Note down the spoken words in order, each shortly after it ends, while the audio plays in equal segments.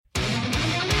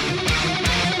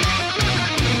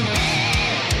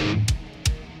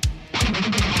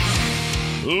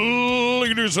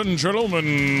Ladies and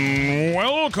gentlemen,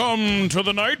 welcome to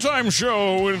the Nighttime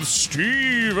Show with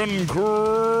Steve and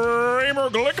Kramer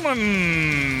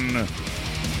Glickman.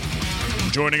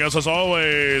 Joining us as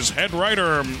always, head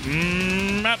writer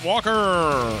Matt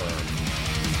Walker.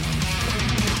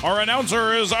 Our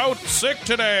announcer is out sick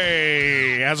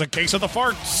today, has a case of the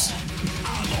farts.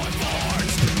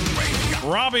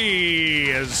 Robbie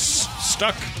is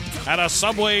stuck at a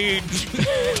subway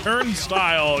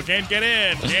turnstile. Can't get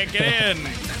in.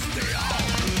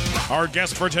 Our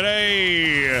guest for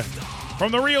today,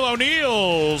 from the Real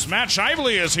O'Neills, Matt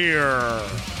Shively is here.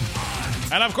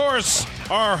 And of course,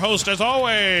 our host as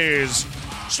always,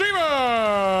 Steven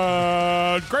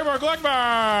Kramer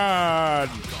Glickman.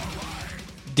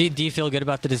 Do you feel good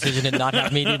about the decision to not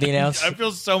have me do the announcement? I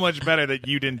feel so much better that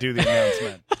you didn't do the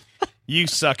announcement. You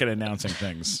suck at announcing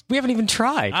things. We haven't even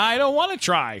tried. I don't want to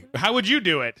try. How would you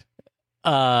do it?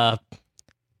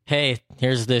 Hey,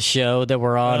 here's this show that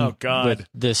we're on. Oh, God. With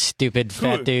this stupid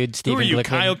fat dude, Stephen Who are you, Glickman.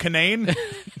 Kyle Kinane?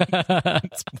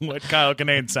 That's what Kyle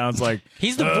Kinane sounds like.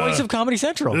 He's the voice of Comedy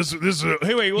Central.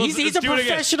 Hey, wait. Well, he's a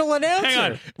professional announcer.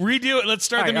 Hang on. Redo it. Let's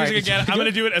start the music again. I'm going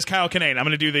to do it as Kyle Kinane. I'm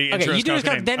going to do the intro as Kyle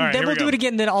Kinane. Then we'll do it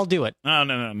again, then I'll do it. No.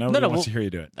 Nobody wants to hear you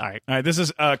do it. All right. This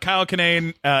is Kyle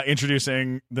Kinane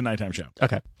introducing the Nighttime Show.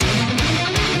 Okay.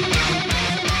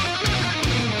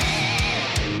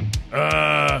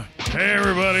 Hey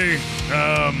everybody,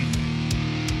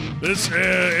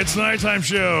 it's Nighttime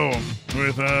Show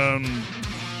with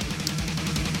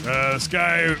this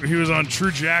guy. He was on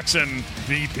True Jackson,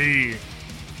 VP,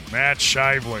 Matt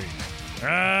Shively,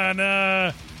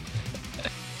 and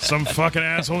some fucking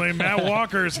asshole named Matt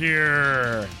Walker's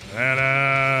here,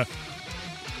 and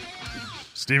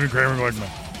Stephen Kramer Glickman.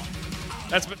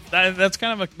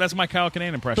 That's my Kyle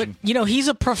Kinane impression. But he's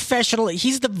a professional.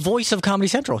 He's the voice of Comedy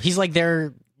Central. He's like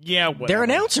their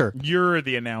announcer. You're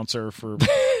the announcer for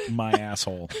my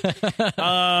asshole.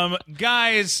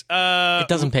 Guys, it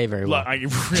doesn't pay very well.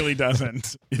 It really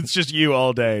doesn't. It's just you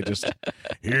all day. Just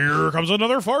here comes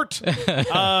another fart.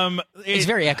 It's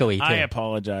very echoey, too. I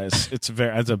apologize. It's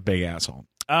a big asshole.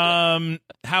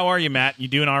 How are you, Matt? You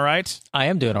doing all right? I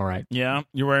am doing all right. Yeah,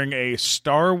 you're wearing a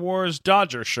Star Wars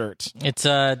Dodger shirt. It's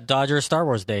a Dodger Star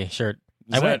Wars Day shirt.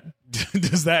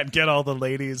 Does that get all the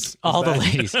ladies? The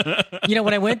ladies.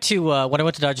 When I went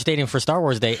to Dodger Stadium for Star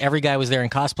Wars Day, every guy was there in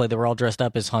cosplay. They were all dressed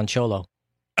up as Han Cholo.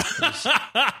 That's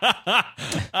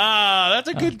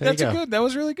a good. That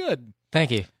was really good.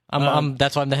 Thank you.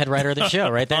 That's why I'm the head writer of the show,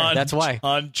 right there. That's why.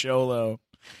 Han Cholo.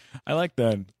 I like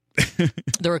that.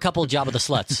 There were a couple of Jabba the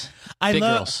Sluts.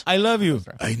 Girls. I love you.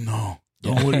 I know.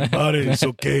 Don't worry about it. It's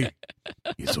okay.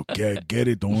 It's okay. I get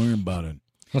it. Don't worry about it.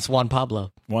 It's Juan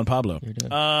Pablo. I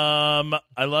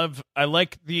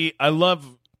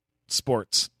love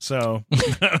sports. So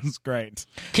that's great.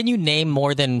 Can you name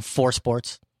more than 4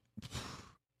 sports?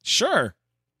 Sure.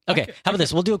 Okay. How about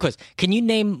this? We'll do a quiz. Can you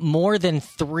name more than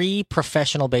 3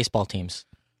 professional baseball teams?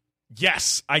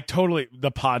 Yes,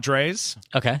 the Padres.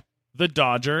 Okay. The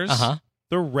Dodgers,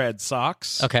 the Red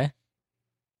Sox, okay,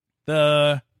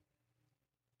 the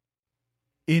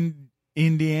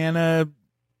Indiana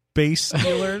base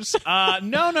Steelers.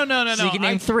 No. So you can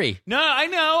name 3. No, I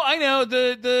know.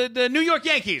 The New York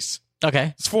Yankees.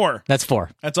 Okay, it's 4. That's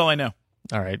 4. That's all I know.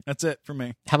 All right, that's it for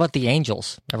me. How about the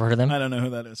Angels? Ever heard of them? I don't know who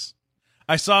that is.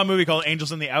 I saw a movie called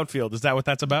Angels in the Outfield. Is that what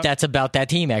that's about? That's about that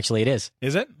team. Actually, it is.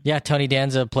 Is it? Yeah, Tony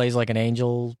Danza plays like an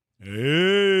angel.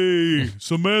 Hey,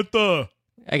 Samantha.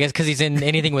 I guess because he's in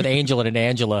anything with Angel and an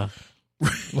Angela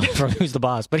from Who's the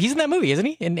Boss. But he's in that movie, isn't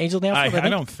he? In Angel in the Outfield? I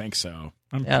don't think so.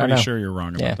 I'm pretty sure you're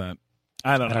wrong about that.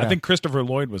 I don't know. I think Christopher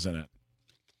Lloyd was in it.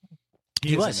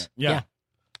 He was. Yeah.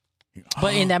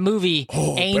 But in that movie,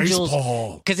 Angels,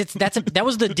 because that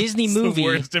was the Disney movie. The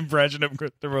worst impression of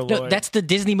Christopher Lloyd. No, that's the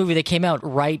Disney movie that came out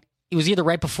right. It was either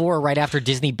right before or right after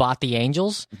Disney bought the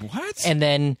Angels. What? And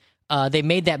then they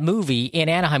made that movie in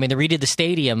Anaheim, and they redid the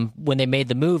stadium when they made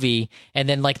the movie. And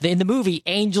then, in the movie,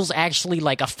 Angels actually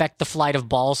affect the flight of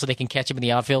balls so they can catch them in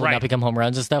the outfield and not become home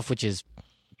runs and stuff, which is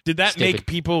Did that stupid. make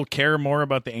people care more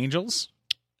about the Angels?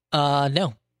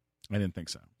 No. I didn't think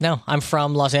so. No, I'm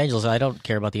from Los Angeles. I don't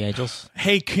care about the Angels.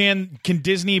 Hey, can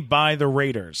Disney buy the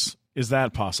Raiders? Is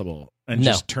that possible? And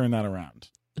just turn that around?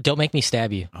 Don't make me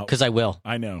stab you, because I will.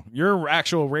 I know. You're an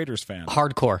actual Raiders fan.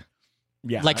 Hardcore.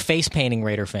 Yeah, face painting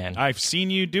Raider fan. I've seen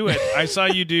you do it. I saw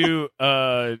you do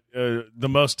the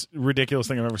most ridiculous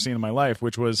thing I've ever seen in my life,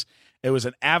 which was it was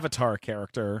an Avatar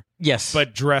character. Yes,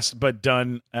 but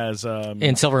done as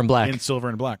in silver and black. In silver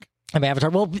and black. I'm Avatar.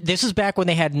 Well, this is back when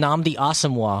they had Nnamdi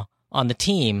Asomugha on the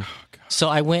team, So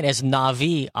I went as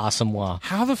Navi Asamoah.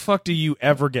 How the fuck do you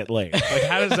ever get laid? Like,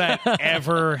 how does that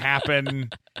ever happen?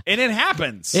 And it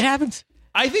happens. It happens.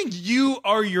 I think you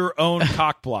are your own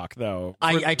cock block, though.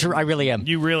 I really am.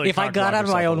 You really. If I got out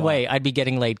of my own way, I'd be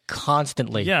getting laid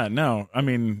constantly. Yeah, no. I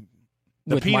mean,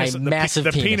 with my massive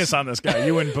the penis on this guy.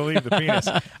 You wouldn't believe the penis.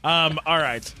 All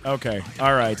right. Okay.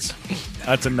 All right.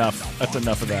 That's enough. That's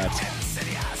enough of that.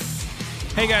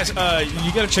 Hey guys,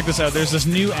 you got to check this out. There's this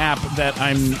new app that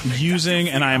I'm using,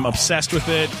 and I'm obsessed with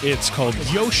it. It's called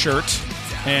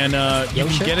YoShirt, and you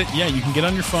can get it. Yeah, you can get it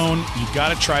on your phone. You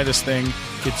got to try this thing.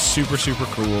 It's super, super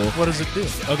cool. What does it do?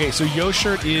 Okay, so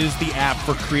YoShirt is the app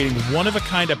for creating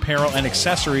one-of-a-kind apparel and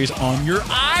accessories on your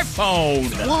iPhone.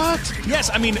 What? Yes,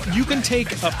 I mean, you can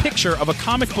take a picture of a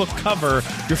comic book cover,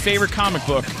 your favorite comic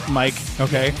book, Mike,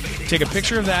 okay? Take a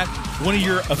picture of that, one of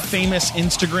your famous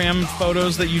Instagram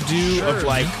photos that you do of,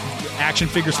 like, action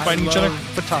figures fighting each other.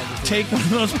 Photography. Take one of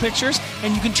those pictures,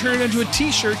 and you can turn it into a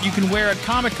T-shirt you can wear at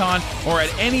Comic-Con or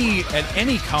at any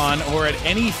con or at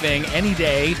anything, any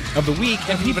day of the week.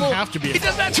 It doesn't even have to be. It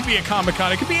doesn't have to be a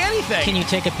Comic-Con. It could be anything. Can you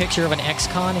take a picture of an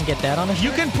ex-con and get that on a shirt?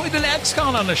 You can put an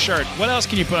ex-con on a shirt. What else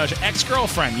can you put on a shirt?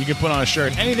 Ex-girlfriend you can put on a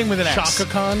shirt. Anything with an X.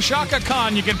 Shaka Khan? Shaka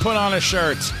Khan you can put on a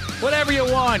shirt. Whatever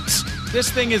you want.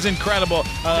 This thing is incredible.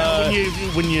 Now,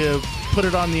 when you put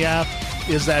it on the app,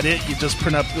 is that it? You just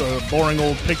print up a boring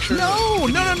old picture? No.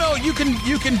 You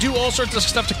can do all sorts of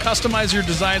stuff to customize your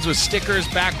designs with stickers,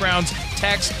 backgrounds,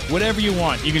 text, whatever you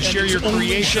want. You can share your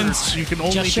creations. Shirts. You can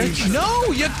only do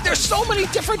No, there's so many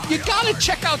different. You gotta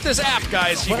check out this app,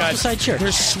 guys. What else besides shirts?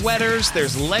 There's sweaters,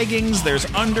 there's leggings,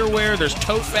 there's underwear, there's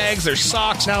tote bags, there's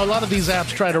socks. Now, a lot of these apps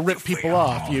try to rip people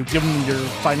off. You give them your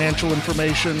financial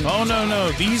information. Oh,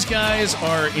 no. These guys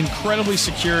are incredibly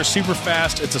secure, super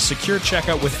fast. It's a secure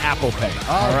checkout with Apple Pay.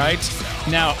 All right?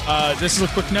 Now, this is a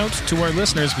quick note to our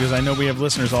listeners, because I know we have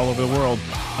listeners all over the world.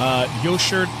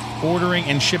 YoShirt ordering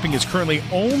and shipping is currently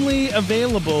only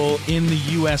available in the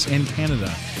U.S. and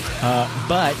Canada.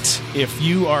 But if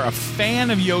you are a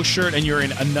fan of YoShirt and you're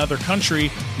in another country,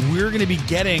 we're going to be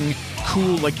getting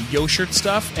cool, like, YoShirt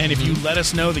stuff. And if you let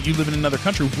us know that you live in another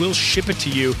country, we'll ship it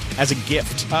to you as a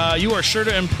gift. You are sure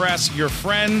to impress your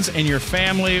friends and your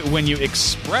family when you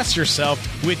express yourself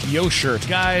with YoShirt.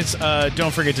 Guys,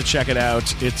 don't forget to check it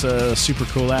out. It's a super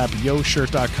cool app,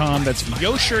 YoShirt.com. That's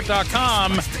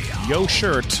YoShirt.com.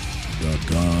 YoShirt.com.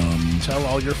 Tell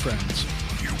all your friends.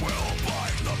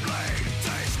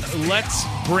 Let's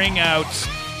bring out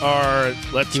our.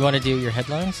 Do you want to do your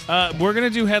headlines? We're gonna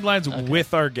do headlines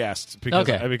with our guests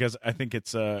because I think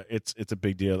it's a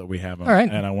big deal that we have him. All right.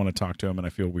 And I want to talk to him, and I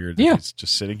feel weird that he's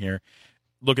just sitting here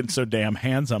looking so damn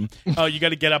handsome. Oh, you got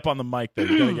to get up on the mic there.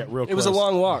 You got to get real close. It was a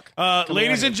long walk.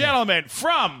 Ladies and gentlemen,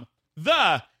 from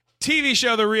the TV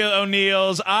show The Real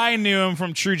O'Neills. I knew him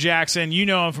from True Jackson. You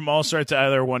know him from all sorts of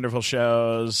other wonderful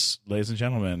shows. Ladies and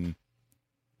gentlemen,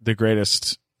 the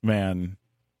greatest man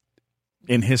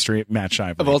in history, Matt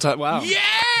Shively. Of all time. Wow. Yeah!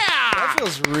 That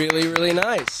feels really, really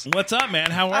nice. What's up,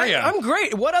 man? How are you? I'm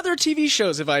great. What other TV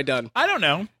shows have I done? I don't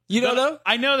know. You don't know?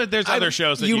 I know that there's other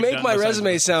shows that you you've make done my besides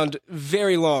resume this. sound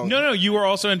very long. No, you were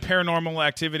also in Paranormal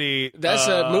Activity. That's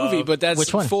a movie, but that's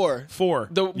which one? 4. 4.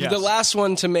 The last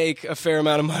one to make a fair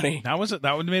amount of money. That was it.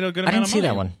 That would have made a good I amount didn't of see money.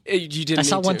 that one. You didn't. I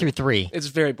saw need 1 to. through 3. It's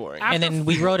very boring. And then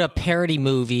we wrote a parody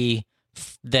movie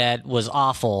that was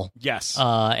awful. Yes.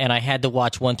 And I had to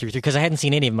watch 1 through 3 because I hadn't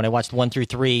seen any of them. And I watched 1 through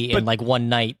 3 in like one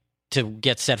night to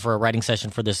get set for a writing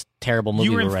session for this terrible movie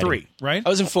You were we in were writing. 3, right? I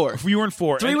was in 4. You were in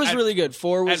 4. 3 was really good.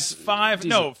 4 was at 5. decent.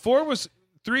 No, 4 was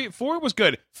 4 was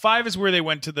good. 5 is where they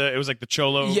went to the. It was like the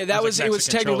Cholo. Yeah, that was. like It was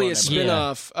Mexican technically Cholo a and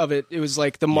spin-off of it. It was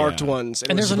like the marked ones.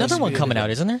 And there's another one coming out,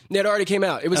 isn't there? It already came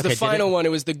out. It was Okay, the did final it? one.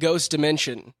 It was the Ghost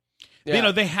Dimension. Yeah. You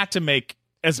know, they had to make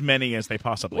as many as they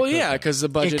possibly Well, could. yeah, because the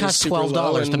budget costs is super $12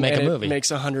 low to make a and movie. It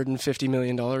makes $150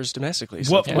 million domestically.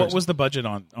 So What was the budget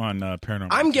on Paranormal?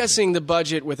 I'm Activity? guessing the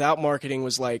budget without marketing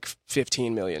was like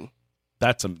 $15 million.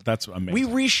 That's amazing. We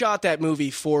reshot that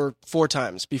movie four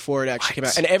times before it actually came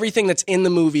out, and everything that's in the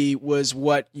movie was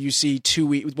what you see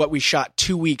what we shot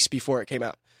 2 weeks before it came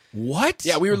out. What?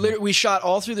 Yeah, we shot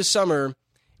all through the summer,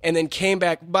 and then came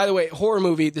back. By the way, horror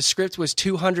movie. The script was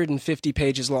 250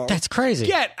 pages long. That's crazy.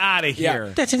 Get out of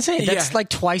here. That's insane. That's Yeah. like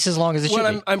twice as long as it should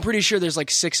well, be. I'm pretty sure there's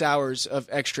like 6 hours of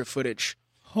extra footage.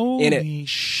 Holy in it.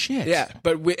 shit. Yeah,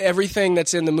 but everything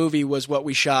that's in the movie was what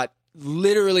we shot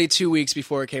literally 2 weeks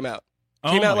before it came out.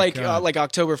 Came out my like God. like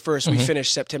October 1st. We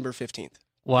finished September 15th.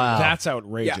 Wow. That's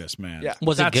outrageous, man. Yeah.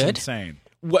 Was it That's good? insane.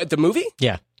 What, the movie?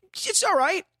 Yeah. It's all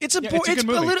right. It's a good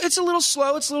movie. it's a little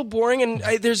slow. It's a little boring. And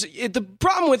the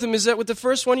problem with them is that with the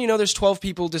first one, there's 12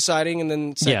 people deciding, and then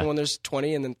the second one there's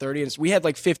 20, and then 30. And we had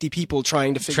like 50 people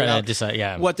trying to figure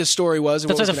out what the story was.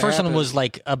 That's why the first one was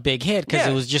like a big hit because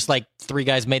it was just like three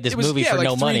guys made this movie for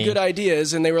no money. Three good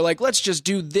ideas, and they were like, let's just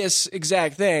do this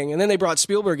exact thing. And then they brought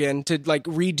Spielberg in to like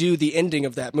redo the ending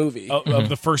of that movie. Of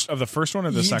the first one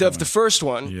or the second one? Of the first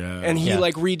one. Yeah. And he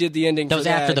like redid the ending. That was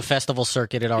after the festival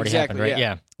circuit had already happened, right?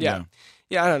 Yeah.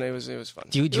 Yeah, I don't know. It was fun.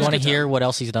 Do you want to hear what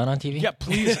else he's done on TV? Yeah,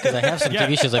 please. Because I have some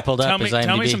TV shows I pulled up.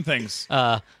 Tell me some things.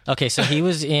 Okay, so he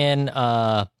was in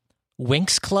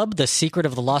Winx Club: The Secret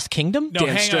of the Lost Kingdom. No,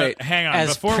 hang on.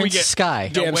 As Before Prince we get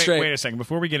Sky. wait a second.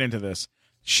 Before we get into this,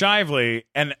 Shively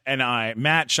and I,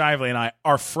 Matt Shively and I,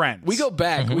 are friends. We go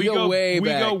back. We go way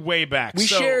back. We go way back. We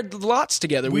shared lots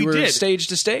together. We were did. stage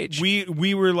to stage.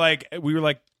 We were like.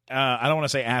 I don't want to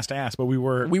say ass to ass, but we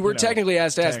were. We were technically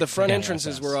ass to ass. The front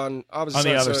entrances were on opposite on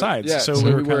the sides, other side. Yeah, so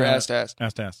we were ass to ass.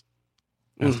 Ass to ass.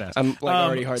 I'm like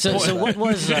already hard. So what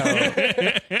was?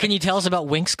 Can you tell us about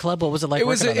Winx Club? What was it like? It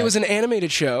was an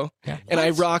animated show, and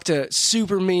I rocked a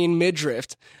super mean midriff.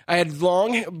 I had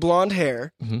long blonde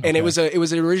hair, and it was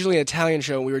originally an Italian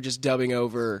show. And we were just dubbing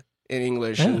over in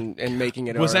English and making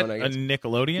it was our that own. a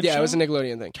Nickelodeon? Yeah, show? it was a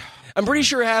Nickelodeon thing. I'm pretty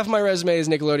sure half my resume is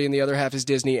Nickelodeon, the other half is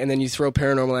Disney, and then you throw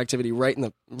Paranormal Activity right in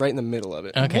the middle of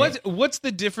it. Okay. What's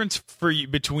the difference for you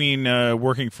between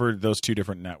working for those two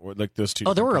different networks, like those two?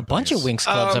 Oh, there were a companies? bunch of Winx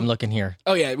Clubs. I'm looking here.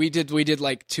 Oh yeah, we did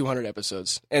like 200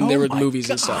 episodes, and there were movies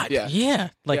and stuff. Yeah.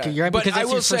 Like Yeah. you're But because I that's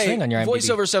will your first say, thing on your IMDb.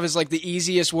 voiceover stuff is like the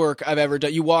easiest work I've ever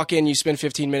done. You walk in, you spend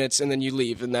 15 minutes, and then you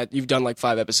leave, and that you've done like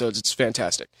 5 episodes. It's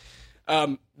fantastic.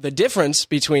 The difference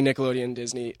between Nickelodeon and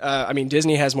Disney,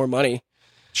 Disney has more money.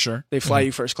 Sure. They fly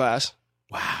you first class.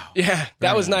 Wow. Yeah,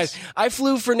 that was nice. I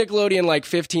flew for Nickelodeon like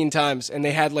 15 times, and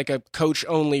they had like a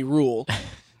coach-only rule.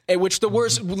 Which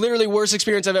literally worst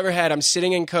experience I've ever had. I'm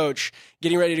sitting in coach,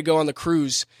 getting ready to go on the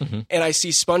cruise, and I see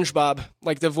SpongeBob,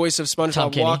 like the voice of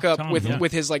SpongeBob, walk up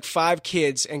with his like 5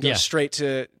 kids and go straight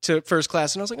to first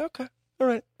class. And I was like, okay, all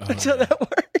right, that's how that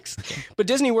works. But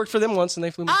Disney worked for them once, and they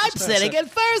flew me. I'm sitting in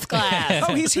first class.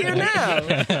 Oh, he's here now.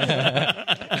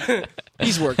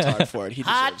 He's worked hard for it. He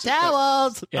Hot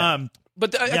deserves it. towels.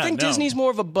 But I think Disney's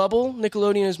more of a bubble.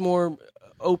 Nickelodeon is more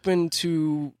open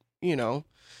to,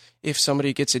 if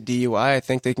somebody gets a DUI, I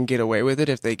think they can get away with it.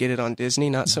 If they get it on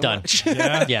Disney, not so much.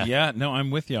 Yeah. No,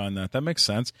 I'm with you on that. That makes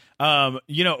sense. My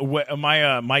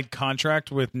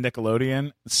contract with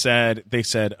Nickelodeon said,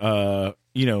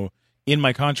 in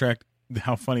my contract,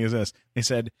 how funny is this? They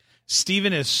said,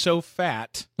 Steven is so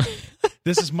fat.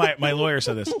 This is my lawyer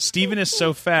said this. Steven is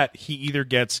so fat, he either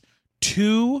gets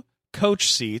 2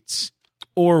 coach seats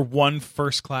or 1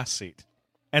 first class seat.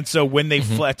 And so when they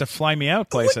had to fly me out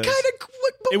places,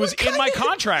 it was in my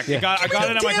contract. I got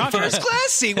it in my contract. First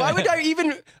class seat. Why would I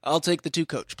even? I'll take the 2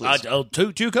 coach, please.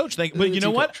 Two coach. But you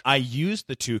know what? I used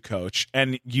the 2 coach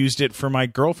and used it for my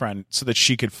girlfriend so that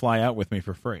she could fly out with me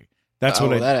for free. That's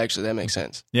what that makes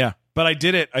sense. Yeah, but I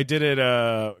did it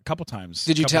a couple times.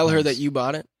 Did you tell her that you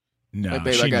bought it? No, like,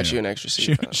 babe, I got you an extra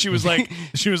seat. She was like,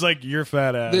 "You're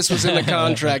fat ass." This was in the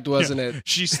contract, wasn't it?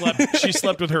 She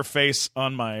slept with her face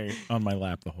on my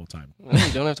lap the whole time. Well,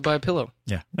 you don't have to buy a pillow.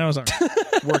 Yeah, that was all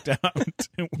right. Worked out.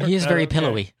 He is very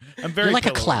pillowy. I'm very. You're like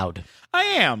pillowy. a cloud. I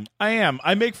am.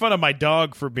 I make fun of my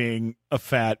dog for being a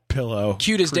fat pillow.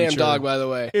 Cutest creature. damn dog, by the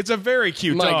way. It's a very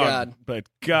cute My dog. God. But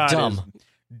God,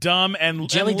 dumb and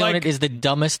Jelly Donut is the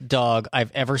dumbest dog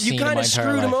I've ever seen in my entire life. You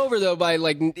kind of screwed him over though by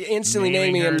like instantly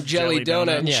naming him Jelly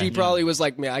Donut. And she probably was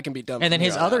like, "Man, I can be dumb." And then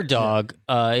his other dog,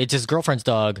 it's his girlfriend's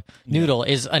dog, Noodle,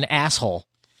 is an asshole.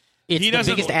 It's the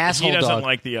biggest asshole dog. He doesn't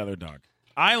like the other dog.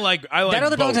 I like that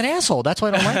other both. dog's an asshole. That's why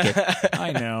I don't like it.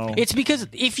 I know. It's because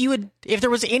if there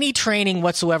was any training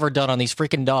whatsoever done on these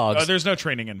freaking dogs, there's no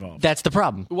training involved. That's the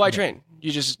problem. Why train?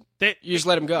 You just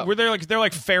let them go. They're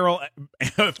like feral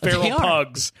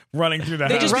pugs running through the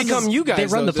house. They just become you guys. They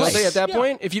run the place. At that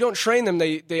point, if you don't train them,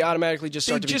 they automatically just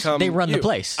start to become. They run you. the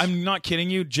place. I'm not kidding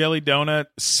you. Jelly Donut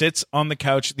sits on the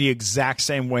couch the exact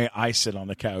same way I sit on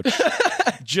the couch.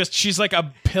 She's like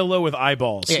a pillow with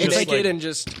eyeballs. Yeah, it's naked and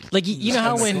just like you know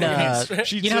how when when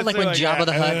Jabba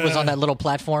the Hutt was on that little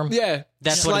platform. Yeah,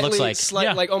 that's what it looks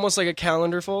like. Like almost like a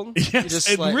calendar fold. Yes,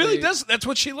 it really does. That's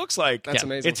what she looks like. That's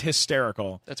amazing. It's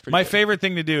hysterical. That's pretty. My favorite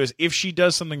thing to do is if she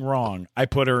does something wrong, I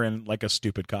put her in like a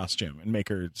stupid costume and make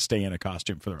her stay in a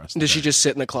costume for the rest of the day. Does she just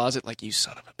sit in the closet like you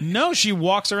son of a? No, she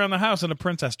walks around the house in a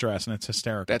princess dress, and it's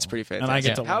hysterical. That's pretty fantastic. And I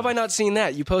get to How have I not seen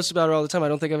that? You post about her all the time. I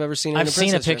don't think I've ever seen her in a seen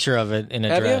a princess picture dress. of it in a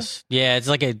Have dress. You? Yeah, it's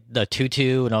like a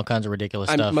tutu and all kinds of ridiculous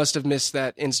stuff. I must have missed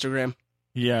that Instagram.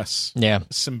 Yes. Yeah.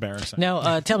 It's embarrassing.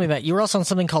 Now, tell me, Matt, you were also on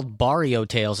something called Barrio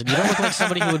Tales, and you don't look like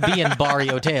somebody who would be in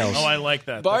Barrio Tales. Oh, I like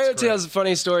that. Barrio Tales, a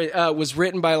funny story, was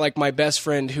written by like my best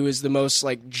friend, who is the most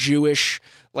like Jewish,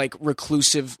 like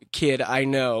reclusive kid I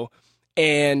know,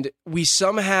 and we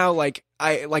somehow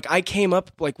I came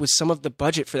up like with some of the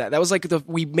budget for that. That was like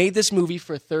we made this movie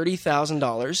for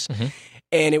 $30,000,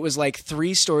 and it was like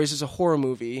 3 stories. It was a horror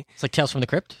movie. It's like Tales from the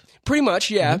Crypt? Pretty much,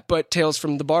 yeah, but Tales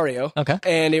from the Barrio. Okay.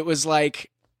 And it was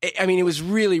like, I mean, it was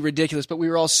really ridiculous, but we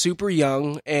were all super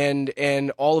young,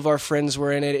 and all of our friends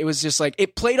were in it. It was just like,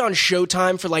 it played on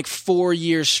Showtime for like 4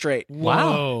 years straight.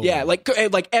 Wow. Yeah, like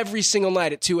every single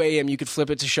night at 2 a.m. you could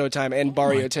flip it to Showtime, and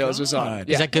Barrio Tales was on.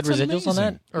 Is that good residuals on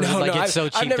that? Or No, like it's so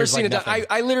cheap, I've never there's seen like it. nothing?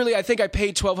 I literally, I think I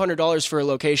paid $1,200 for a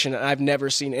location, and I've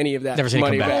never seen any of that Never seen it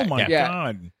money come back. Oh my Yeah.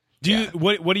 God. Do you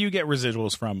what do you get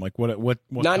residuals from? Like what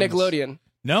Not comes- Nickelodeon.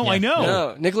 No, I know.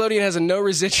 No, Nickelodeon has a no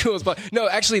residuals. But no,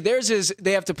 actually, theirs is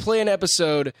they have to play an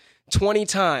episode 20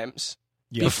 times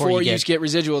before you get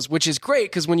residuals, which is great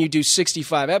because when you do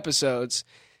 65 episodes,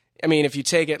 I mean, if you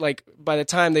take it like by the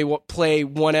time they play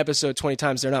one episode 20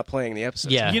 times, they're not playing the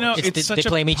episode. Yeah. You know, it's such they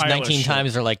play a them each pile of 19 shit.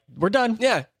 times. They're like, we're done.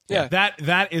 Yeah. Yeah.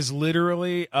 That is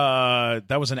literally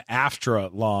that was an AFTRA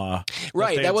law.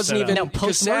 Right. they That had wasn't set up. even Now,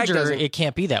 because SAG post-merger, doesn't. it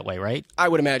can't be that way, right? I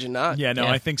would imagine not. Yeah, no,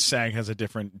 Yeah. I think SAG has a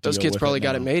different Those deal kids with probably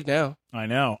got now. it made now. I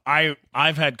know.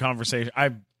 I've had conversations.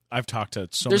 I've talked to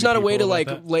so There's many not a way people to about like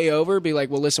that. lay over, be like,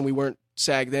 well, listen, we weren't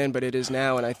SAG then, but it is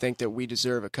now, and I think that we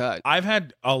deserve a cut. I've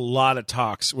had a lot of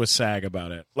talks with SAG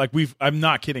about it. Like I'm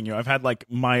not kidding you. I've had like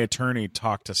my attorney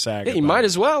talk to SAG. Yeah, you about might it.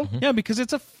 as well. Yeah, because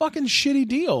it's a fucking shitty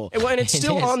deal. And it's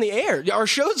still is. on the air. Our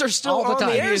shows are still All the on time.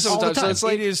 the It air is all the sometimes. So time. it's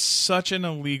like it is such an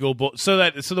illegal so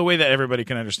the way that everybody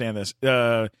can understand this,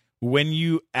 when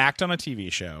you act on a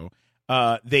TV show,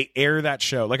 they air that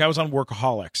show. Like I was on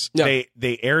Workaholics. Yeah.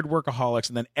 They aired Workaholics,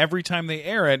 and then every time they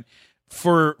air it,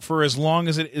 for as long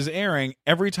as it is airing,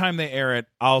 every time they air it,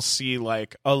 I'll see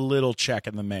like a little check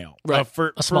in the mail. Right.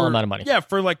 For A small amount of money. Yeah,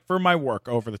 for my work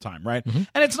over the time, right? And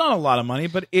it's not a lot of money,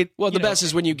 but it well, the best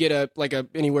is when you get a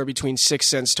anywhere between 6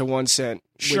 cents to 1 cent.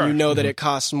 Sure. When you know that it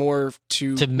costs more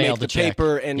to mail make the the check.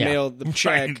 paper and Yeah. mail the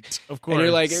check. Right, of And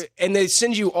you're like, course. and they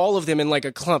send you all of them in like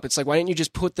a clump. It's like, why didn't you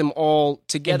just put them all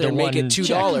together Into and make one it check.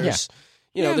 $2? Yeah.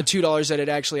 You know, the $2 that it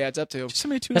actually adds up to.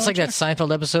 Somebody That's like that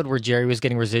Seinfeld episode where Jerry was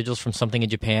getting residuals from something in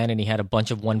Japan, and he had a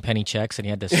bunch of 1-penny checks, and he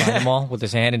had to sign them all with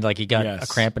his hand, and like he got Yes. a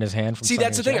cramp in his hand from See, signing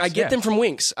that's the thing. checks. I get them from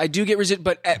Winks. I do get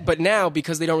but now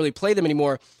because they don't really play them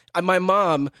anymore, my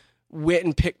mom went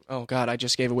and picked. Oh God, I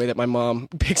just gave away that my mom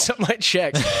picks up my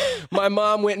checks. My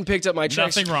mom went and picked up my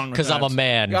checks. Nothing wrong with Because that. I'm a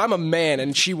man. I'm a man,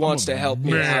 and she wants to help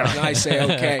me. man. And I say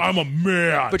okay. I'm a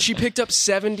man. But she picked up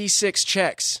 76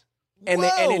 checks, and Whoa.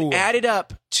 it added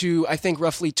up to I think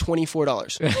roughly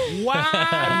 $24. wow.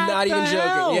 I'm not even joking.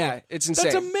 hell? Yeah, it's insane.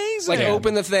 That's amazing. Like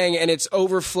open the thing and it's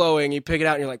overflowing. You pick it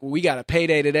out and you're like, well, we got a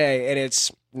payday today, and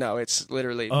it's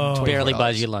literally $24. Barely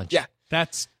buys you lunch. Yeah.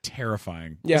 That's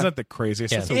terrifying. Yeah. Isn't that the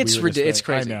craziest? Yeah. That's the It's weirdest ridiculous. It's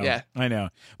thing. crazy. I know. Yeah. I know.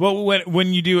 Well,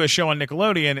 when you do a show on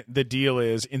Nickelodeon, the deal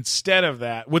is instead of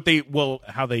that,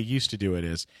 how they used to do it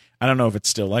is, I don't know if it's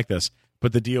still like this,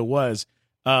 but the deal was,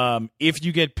 if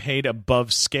you get paid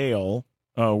above scale,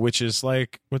 which is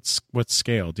like what's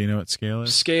scale? Do you know what scale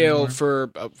is? Scale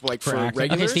for For acting.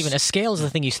 regulars. Okay, Steven, a scale is the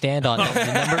thing you stand on. The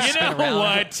numbers You spin know around.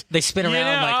 what? They spin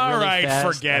around like all really right,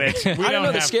 fast. forget it. We I don't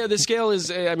know have, the scale. The scale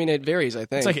is. I mean, it varies. I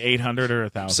think It's like 800 or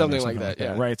 1,000. Something or like that,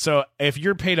 yeah. Right. So if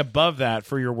you're paid above that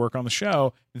for your work on the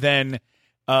show, then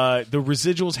the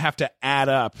residuals have to add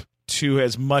up to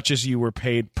as much as you were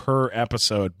paid per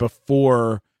episode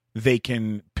before they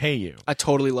can pay you. I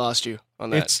totally lost you on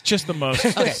that. It's just the most.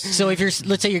 Okay, so if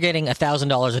let's say you're getting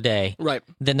 $1,000 a day, Right.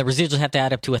 then the residuals have to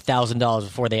add up to $1,000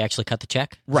 before they actually cut the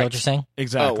check. Is that Right. what you're saying?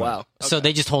 Exactly. Oh wow. So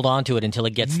they just hold on to it until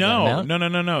it gets to that No,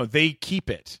 amount? no. They keep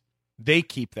it. They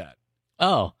keep that.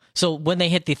 Oh, so when they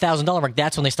hit the $1,000 mark,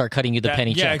 that's when they start cutting you the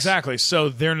penny yeah, checks. exactly. So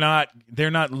they're not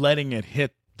letting it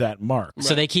hit that mark.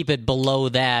 So they keep it below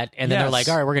that, and then they're Yes. like,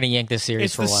 all right, we're going to yank this series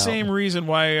It's for a the while. same reason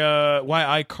why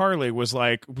iCarly was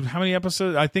like, how many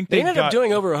episodes? I think They ended got, up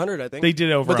doing over 100. I think They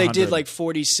did over but they 100. did like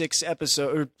 46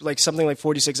 episodes, or like something like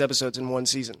 46 episodes in one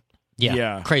season.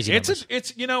 Yeah, crazy numbers.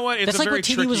 It's you know what? It's That's a like very what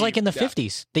TV was tricky- like in the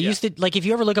 50s. They used to, like, if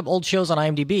you ever look up old shows on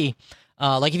IMDb,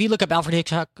 like if you look up Alfred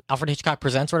Hitchcock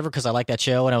Presents or whatever, because I like that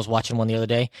show, and I was watching one the other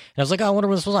day, and I was like, oh, I wonder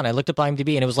when this was on. I looked up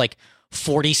IMDb, and it was like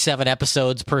 47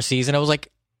 episodes per season. I was like,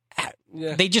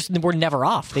 Yeah. they just were never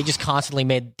off. They just constantly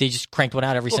they just cranked one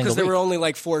out every single Because there week. were only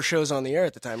like 4 shows on the air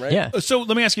at the time, right? Yeah. So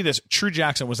let me ask you this: True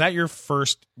Jackson, was that your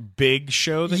first big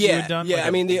show that you Yeah, had done? yeah. Like I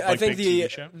mean, I like think big TV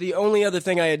show? the only other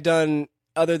thing I had done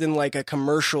other than like a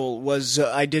commercial was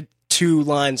I did 2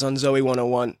 lines on Zoe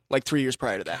 101 like 3 years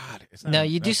prior to that. Now,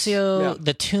 you do see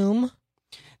The Tomb?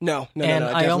 No. And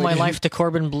I Owe My Life to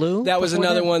Corbin Blue? That was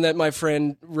another one that my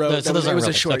friend wrote. So those it was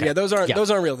aren't a short. okay. Yeah, those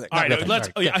aren't real things. All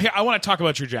right, I want to talk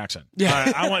about Drew Jackson. Yeah,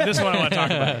 this is what I want to talk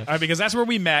about. All right, because that's where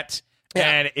we met. Yeah.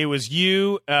 And it was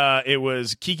you, it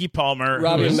was Keke Palmer,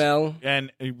 Robbie Amell, and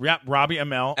Robbie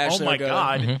Amell. Ashley oh my Argota.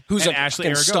 God, who's a Ashley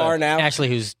Argota. star now? Ashley,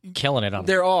 who's killing it on.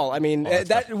 They're all. I mean,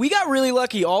 we got really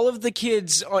lucky. All of the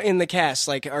kids in the cast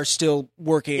are still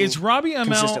working. Is Robbie Amell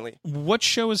consistently? What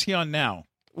show is he on now?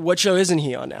 What show isn't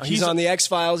he on now? He's on the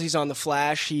X-Files. He's on the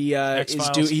Flash. He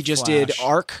just did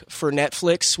Arc for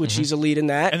Netflix, which he's a lead in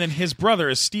that. And then his brother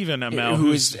is Stephen Amell,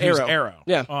 who's Arrow.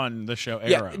 Yeah. On the show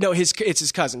Arrow. Yeah, no, it's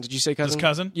his cousin. Did you say cousin? His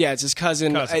cousin? Yeah, it's his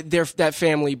cousin. That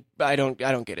family. I don't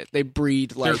get it. They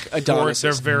breed like Adonis.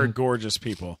 They're very gorgeous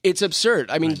people. It's absurd.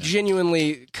 I mean,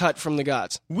 genuinely cut from the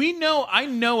gods. I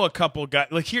know a couple guys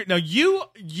like here. Now you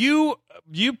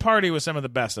party with some of the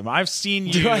best of them. I've seen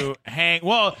you hang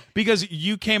because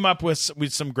you came up with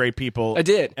some great people. I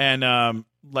did, and one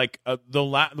of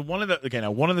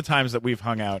the times that we've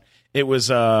hung out, it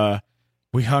was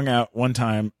we hung out one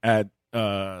time at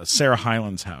Sarah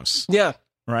Hyland's house. Yeah,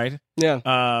 right.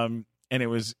 Yeah. And it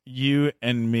was you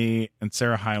and me and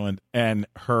Sarah Hyland and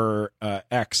her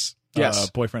ex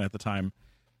boyfriend at the time.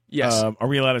 Yes. Are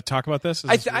we allowed to talk about this?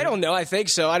 I don't know. I think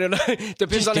so. I don't know.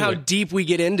 Depends on how deep we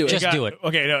get into it. Just do it.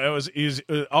 Okay. No, it was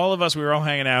all of us. We were all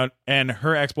hanging out, and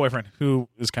her ex-boyfriend, who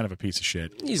is kind of a piece of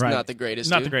shit. He's not the greatest.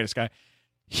 Not the greatest guy.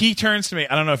 He turns to me.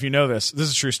 I don't know if you know this. This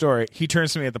is a true story. He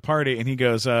turns to me at the party, and he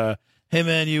goes, "Hey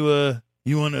man, you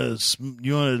wanna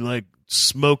like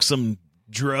smoke some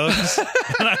drugs?"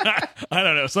 I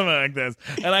don't know, something like this.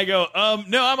 And I go,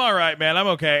 no, I'm all right, man. I'm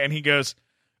okay. And he goes,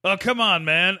 "Oh, come on,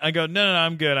 man." I go, no,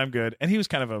 I'm good. And he's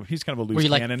kind of a loose Were you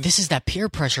cannon. Like, this is that peer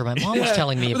pressure my mom was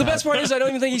telling me about. The best part is I don't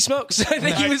even think he smokes. I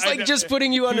think he was just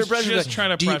putting you under pressure. Just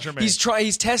trying to pressure me.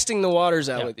 He's testing the waters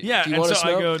out with you. Yeah, do you want to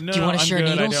smoke? I go, no, do you want to share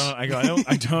good. needles?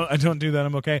 I don't do that.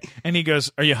 I'm okay. And he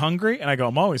goes, "Are you hungry?" And I go,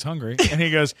 "I'm always hungry." And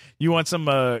he goes, You want some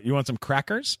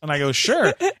crackers?" And I go,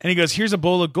 "Sure." And he goes, "Here's a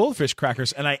bowl of goldfish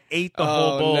crackers." And I ate the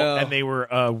whole bowl, and they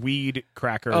were weed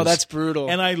crackers. Oh, that's brutal.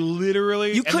 And I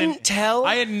literally You couldn't tell?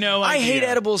 I had no idea. I hate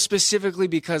edibles specifically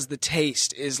because the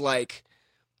taste is like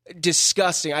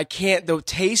disgusting. I can't. The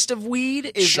taste of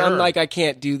weed is. Sure. I'm like, I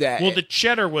can't do that. Well, the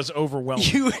cheddar was overwhelming.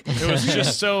 It was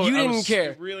just so. You didn't I was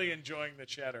care. Really enjoying the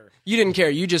cheddar. You didn't care.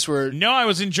 You just were. No, I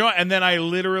was enjoying, and then I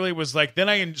literally was like, then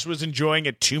I just was enjoying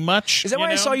it too much. Is that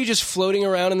why I saw you just floating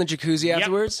around in the jacuzzi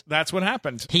afterwards? That's what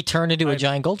happened. He turned into a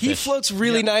giant goldfish. He floats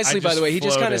really nicely, by the way. He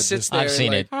just kind of sits there. I've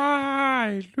seen like, it.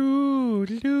 Hi, Lou.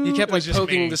 He kept like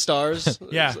poking the stars.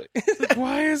 Yeah.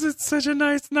 Why is it such a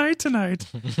nice night tonight?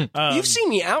 You've seen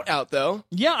me out though.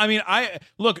 Yeah, I mean,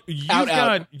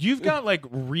 you've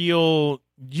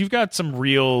got some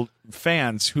real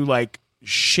fans who like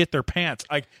shit their pants.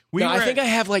 Like I think I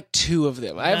have like 2 of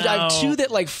them. I have 2 that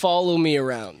like follow me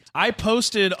around. I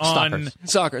posted on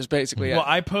Stalkers, basically. Yeah. Well,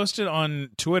 I posted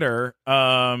on Twitter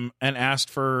and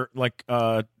asked for like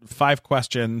 5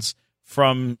 questions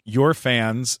from your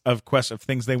fans of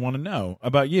things they want to know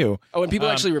about you. Oh, and people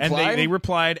actually replied? And they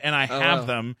replied, and I have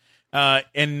them. Oh,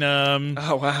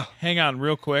 wow. Hang on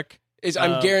real quick.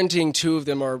 I'm guaranteeing 2 of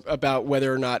them are about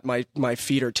whether or not my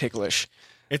feet are ticklish.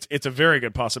 It's a very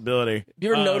good possibility.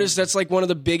 You ever notice that's like one of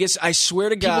the biggest? I swear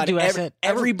to God,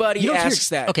 everybody asks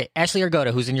that. Okay, Ashley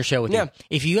Argota, who's in your show with you.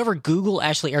 If you ever Google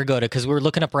Ashley Argota, because we were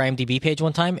looking up her IMDb page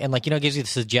one time, and it gives you the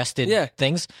suggested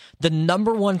things. The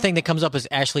number one thing that comes up is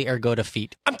Ashley Argota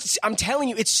feet. I'm telling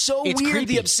you, it's weird. Creepy.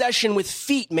 The obsession with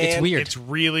feet, man. It's weird. It's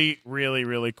really, really,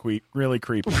 really creepy. Really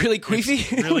queefy?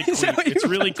 It's really creepy. It's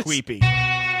really creepy.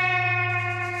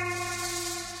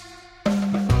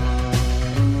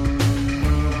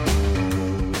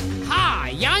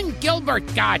 I'm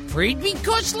Gilbert Gottfried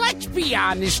because, let's be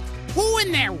honest, who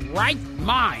in their right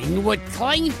mind would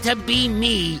claim to be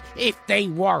me if they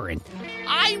weren't?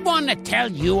 I want to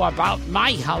tell you about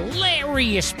my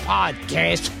hilarious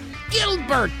podcast,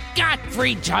 Gilbert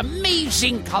Gottfried's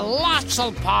Amazing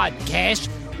Colossal Podcast,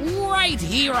 right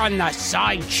here on the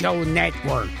Sideshow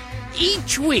Network.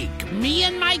 Each week, me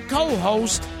and my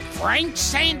co-host, Frank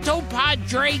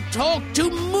Santopadre, talk to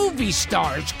movie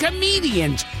stars,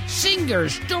 comedians,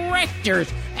 singers,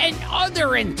 directors, and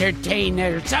other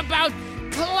entertainers about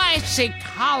classic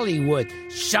Hollywood.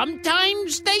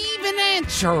 Sometimes they even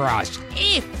answer us.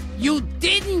 If you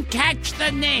didn't catch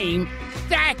the name,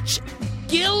 that's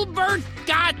Gilbert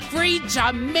Gottfried's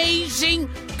Amazing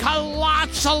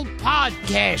Colossal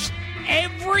Podcast.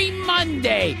 Every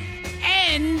Monday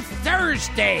and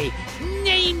Thursday,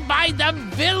 named by the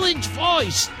Village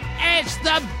Voice as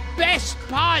the best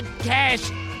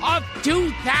podcast of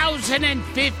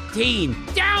 2015.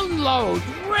 Download,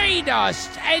 rate us,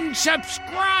 and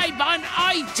subscribe on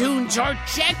iTunes or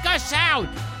check us out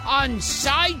on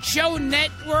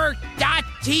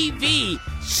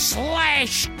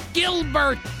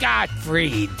SideshowNetwork.tv/Gilbert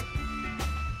Gottfried.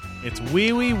 It's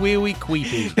wee-wee, wee-wee,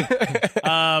 queepy.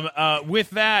 With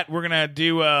that, we're going to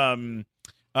do a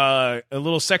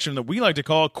little section that we like to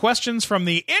call Questions from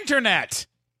the Internet.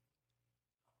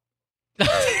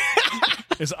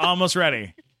 It's almost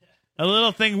ready. A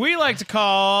little thing we like to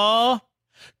call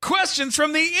Questions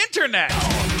from the Internet.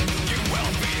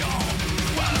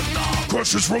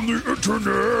 Questions from the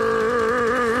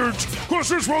Internet.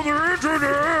 Questions from the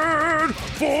Internet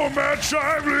for Matt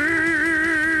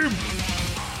Shively.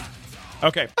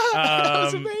 Okay. That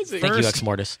was amazing. Thank you, Ex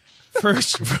Mortis.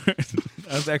 First,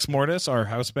 as Ex Mortis, our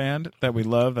house band that we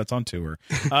love, that's on tour.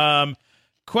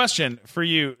 Question for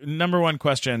you. Number one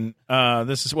question.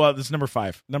 This is number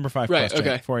 5. Number 5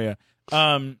 question for you.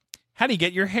 How do you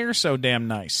get your hair so damn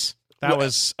nice? That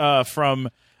was from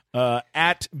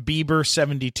at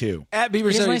Bieber72. At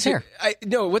Bieber72. Nice hair.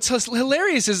 No, what's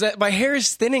hilarious is that my hair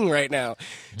is thinning right now.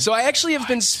 So I actually have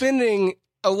been spending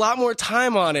a lot more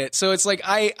time on it. So it's like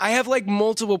I have like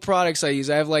multiple products I use.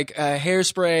 I have like a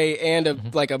hairspray and a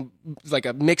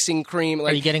mixing cream.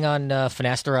 Like, are you getting on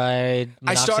finasteride?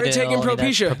 I started taking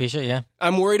Propecia. Propecia, yeah.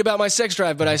 I'm worried about my sex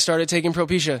drive, but I started taking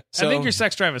Propecia. So. I think your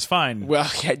sex drive is fine. Well,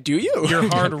 yeah, do you? You're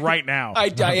hard right now. I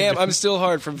am. I'm still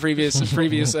hard from previous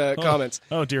comments.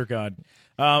 Oh, dear God.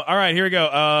 All right, here we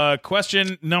go.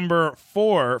 Question number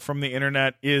 4 from the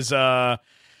internet is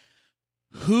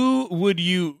who would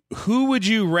you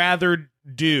rather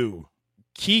do?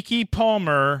 Keke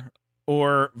Palmer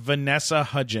or Vanessa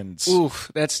Hudgens?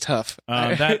 Oof, that's tough.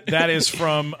 That is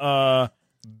from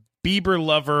Bieber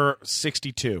Lover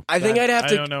 62. I think I'd have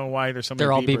to. I don't know why there's so many.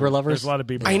 They're all Bieber lovers? There's a lot of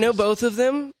Bieber. I know lovers. both of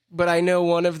them, but I know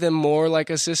one of them more like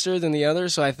a sister than the other,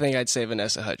 so I think I'd say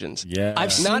Vanessa Hudgens. Yeah.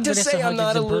 I've seen Not to Vanessa say I'm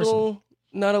not Hudgens a in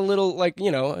person. little like,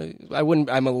 you know, I wouldn't.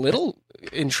 I'm a little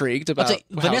intrigued about I'll say,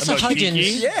 Vanessa about Hudgens.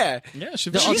 Keke? Yeah, Yeah,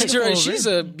 she's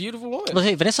a beautiful woman. Let's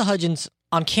say Vanessa Hudgens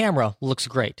on camera looks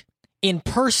great. In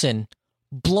person,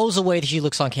 blows away that she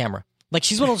looks on camera. Like,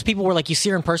 she's one of those people where, like, you see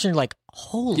her in person, you're like,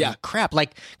 holy crap.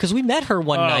 Like, because we met her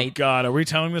one night. Oh, God. Are we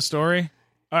telling the story?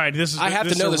 All right, this is I have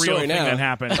this to know is a the real story thing now. that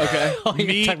happened. Okay. Oh, you're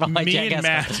me talking about my and jackass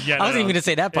Matt. stuff. Yeah, I wasn't even going to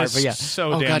say that part, it's but yeah.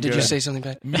 So Oh damn God, did you good. say something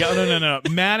bad? Yeah, no.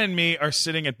 Matt and me are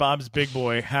sitting at Bob's Big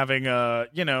Boy having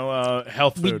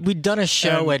health food. We'd done a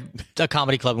show at a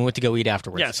comedy club and went to go eat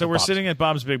afterwards. Yeah, so at we're Bob's. sitting at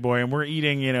Bob's Big Boy and we're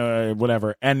eating,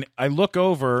 whatever. And I look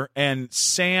over and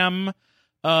Sam,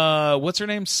 what's her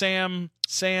name? Samantha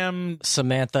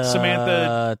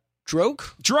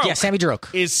Droke? Droke. Yeah, Sammy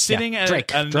Droke. Is sitting at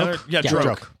Drake. another. Droke? Yeah, Yeah, Droke.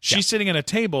 Droke. She's sitting at a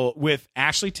table with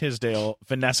Ashley Tisdale,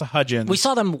 Vanessa Hudgens. We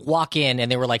saw them walk in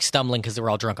and they were like stumbling because they were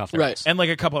all drunk off their Right. ass. and like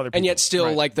a couple other people. And yet still,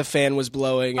 Right. like, the fan was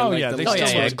blowing. And, Oh, like, yeah. the They lights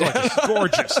still were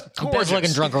gorgeous. Best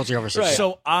looking drunk girls you ever seen. Right.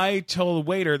 So I told the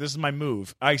waiter, this is my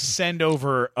move. I send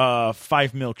over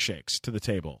 5 milkshakes to the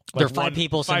table. There are 5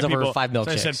 people, sends over 5 So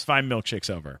I sent milkshakes. 5 milkshakes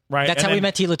over. Right. That's And how we then-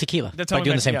 met Tila Tequila. That's how by we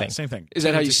doing met, the same yeah, thing. Same thing. Is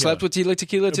that how you Tequila. slept with Tila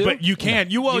Tequila, too? But you can.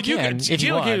 You can, if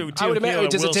you want. I would imagine-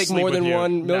 does it take more than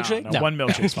one milkshake? No, No. one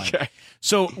milkshake's fine. Okay.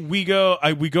 So we go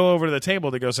over to the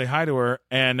table to go say hi to her,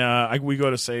 and we go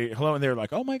to say hello, and they're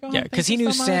like, "Oh my God!" Yeah, because he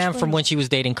knew Sam from when she was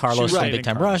dating Carlos She was from dating Big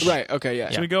Time Carlos. Rush. Right, okay,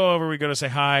 yeah. So we go over, we go to say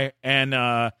hi, and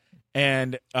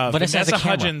Vanessa has a camera.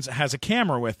 Hudgens has a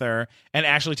camera with her, and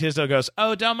Ashley Tisdale goes,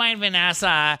 "Oh, don't mind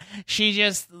Vanessa. She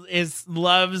just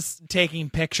loves taking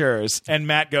pictures." And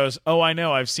Matt goes, "Oh, I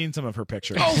know. I've seen some of her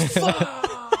pictures."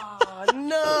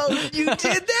 No, you did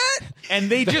that? And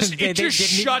they just They just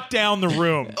didn't- shut down the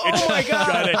room. It Oh my just shut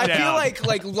God. it I down. feel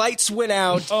like lights went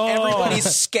out. Oh.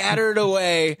 Everybody's scattered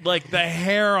away. like the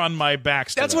hair on my back.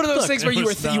 stood That's up. one of those Look, things it where you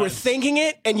was were nuts. thinking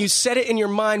it and you said it in your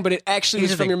mind, but it actually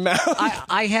was Here's the from your thing. mouth.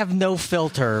 I have no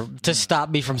filter to stop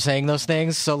me from saying those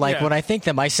things. So, like, Yeah. when I think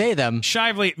them, I say them.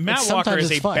 Shively, Matt Sometimes Walker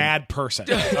is it's a fun. bad person.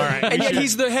 All right, and yet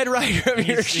he's the head writer of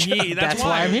your show. That's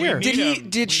why I'm we here. need him.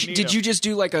 Did you just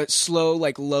do like a slow,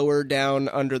 like lower down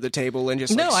under the table and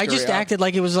just No, like, I scurry just out? acted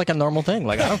like it was like a normal thing.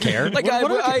 Like, I don't care. Like What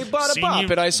do I I care? bought a Seen bop you-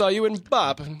 and I saw you in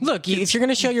bop. Look, if you're going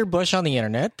to show your bush on the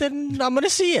internet, then I'm going to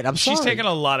see it. I'm She's sorry. taken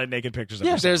a lot of naked pictures of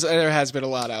herself. There has been a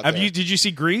lot out there. Did you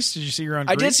see Grease? Did you see her on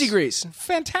I Grease? did see Grease.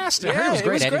 Fantastic. Yeah, it was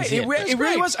great. I didn't see it. It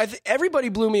really was. Everybody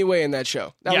blew me away in that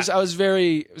show. I was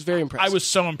very impressed. I was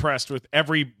so impressed with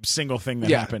every single thing that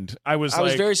Yeah. happened. I was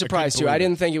very surprised too. I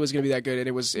didn't think it was going to be that good, and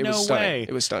it was No stunning. way.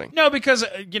 It was stunning. No, because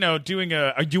doing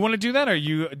a. Do you want to do that? Do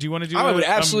you want to do? I would a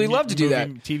absolutely love to do that.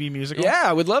 TV musical? Yeah,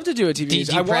 I would love to do a TV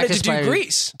musical. I wanted to do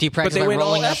Grease. Do you practice but they by went all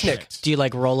rolling up? ethnic. Do you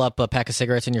like roll up a pack of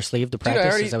cigarettes in your sleeve to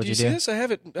practice? Is that what you do? See this? I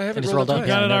have it just rolled up. up? You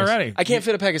got it already. I can't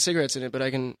fit a pack of cigarettes in it, but I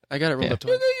got it rolled up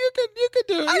twice. You could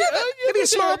do it. Maybe a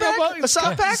small pack, a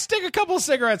soft pack. Stick a couple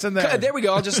cigarettes in there. There we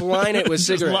go. I'll just line it with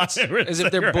cigarettes, line it with as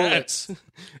if they're bullets.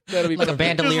 That'll be Like a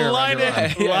perfect. bandolier. Just line it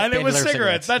with Bandolier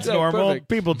cigarettes. That's Yeah, normal. perfect.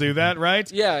 People do that, right?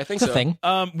 Yeah, I think It's so. a thing.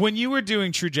 When you were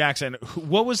doing True Jackson,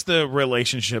 what was the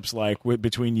relationships like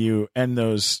between you and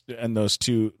those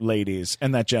two ladies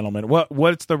and that gentleman?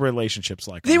 What's the relationships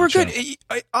like? They on were that good.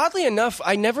 show? Oddly enough,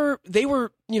 they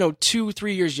were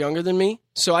 2-3 years younger than me,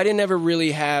 so I didn't ever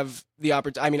really have the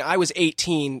opportunity. I mean, I was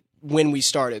 18 when we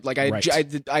started. Like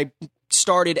I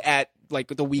started at like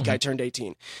the week I turned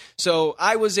 18, so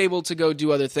I was able to go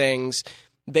do other things.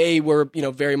 They were,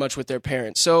 very much with their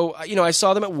parents. So, I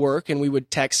saw them at work and we would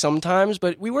text sometimes,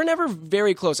 but we were never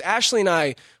very close. Ashley and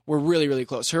I were really, really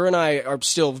close. Her and I are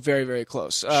still very, very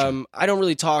close. I don't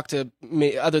really talk to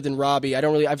me other than Robbie. I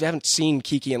haven't seen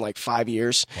Kiki in like 5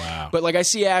 years. Wow. But like I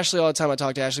see Ashley all the time. I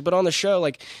talk to Ashley, but on the show,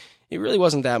 like it really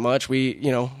wasn't that much.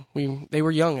 They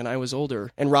were young and I was older,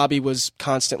 and Robbie was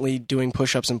constantly doing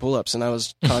push-ups and pull-ups, and I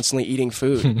was constantly eating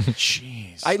food.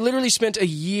 Jeez. I literally spent a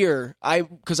year,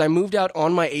 because I moved out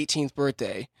on my 18th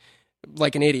birthday,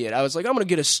 like an idiot. I was like, I'm going to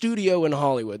get a studio in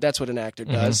Hollywood. That's what an actor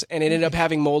does. And it ended up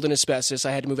having mold and asbestos.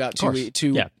 I had to move out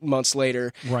two months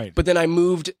later. Right. But then I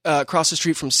moved across the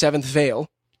street from 7th Vale.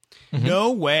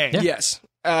 No way. Yeah.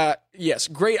 Yes.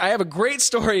 Great. I have a great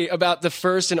story about the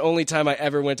first and only time I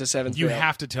ever went to 7th You Vale.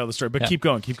 have to tell the story, but keep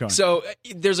going. So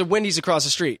there's a Wendy's across the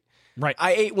street. Right.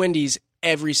 I ate Wendy's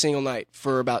every single night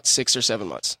for about 6 or 7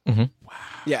 months. Wow.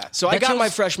 Yeah. So I That got my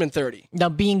shows- freshman 30. Now,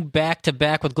 being back to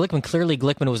back with Glickman, clearly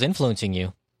Glickman was influencing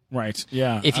you. Right.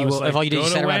 Yeah. If I was all you did go is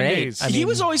to sat around and ate. Wendy's. I mean, He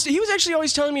was actually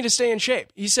always telling me to stay in shape.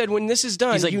 He said, when this is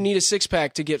done, He's like- you need a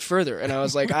 6-pack to get further. And I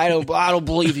was like, I don't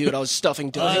believe you. And I was stuffing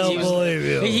donuts.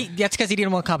 that's because he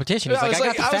didn't want competition. He's I was like,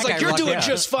 like, I got the fat guy you're locked doing down.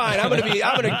 just fine. I'm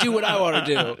gonna do what I want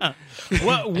to do.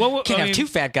 Can't have two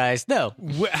fat guys. No.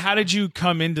 How did you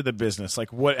come into the business?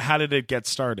 Like, how did it get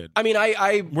started? I mean,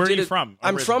 Where are did you it- from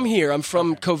I'm from originally? here. I'm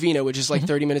from Covina, which is like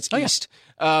 30 minutes east.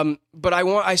 But I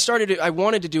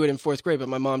wanted to do it in 4th grade, but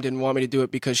my mom didn't want me to do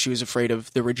it because she was afraid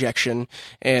of the rejection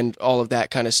and all of that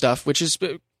kind of stuff, which is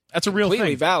That's a real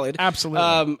completely thing. valid.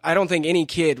 Absolutely. I don't think any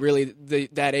kid really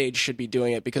that age should be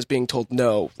doing it, because being told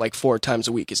no like 4 times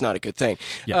a week is not a good thing.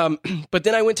 Yeah. But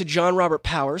then I went to John Robert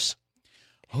Powers.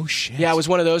 Oh shit. Yeah, I was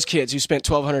one of those kids who spent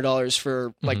 $1,200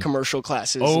 for like commercial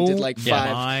classes and did like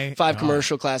my five God.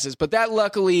 commercial classes. But that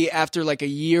luckily, after like a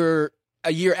year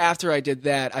after I did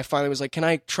that, I finally was like, can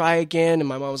I try again? And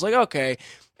my mom was like, okay.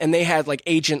 And they had like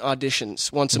agent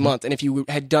auditions once a month. And if you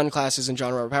had done classes in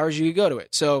John Robert Powers, you could go to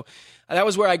it. So that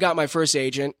was where I got my first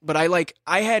agent. But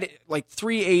I had like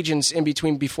 3 agents in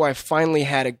between before I finally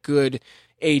had a good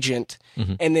agent.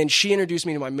 And then she introduced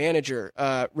me to my manager,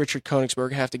 Richard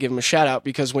Koenigsberg. I have to give him a shout out,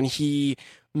 because when he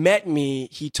met me,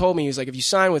 he told me, he was like, if you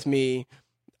sign with me,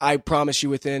 I promise you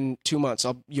within 2 months,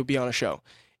 you'll be on a show.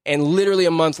 And literally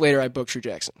a month later, I booked True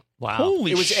Jackson. Wow.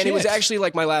 Holy shit. And it was actually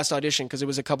like my last audition, because it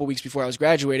was a couple weeks before I was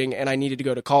graduating and I needed to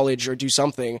go to college or do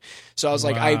something. So I was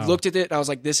like, I looked at it and I was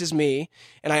like, this is me.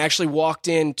 And I actually walked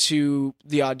into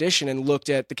the audition and looked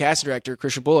at the casting director,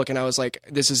 Krisha Bullock, and I was like,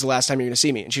 this is the last time you're going to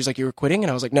see me. And she was like, you were quitting?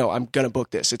 And I was like, no, I'm going to book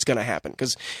this. It's going to happen.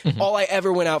 Because all I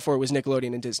ever went out for was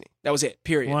Nickelodeon and Disney. That was it,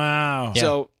 period. Wow.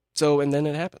 So, and then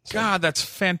it happened. So, God, that's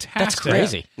fantastic. That's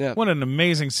crazy. Yeah. What an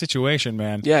amazing situation,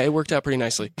 man. yeah, it worked out pretty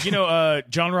nicely.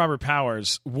 John Robert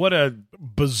Powers, what a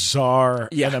bizarre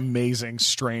Yeah. and amazing,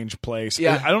 strange place.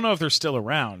 Yeah. I don't know if they're still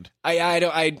around.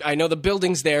 I know the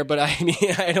building's there, but I mean,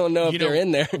 I don't know if they're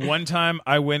in there. One time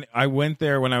I went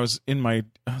there when I was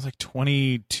like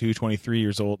 22, 23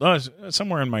 years old. Oh,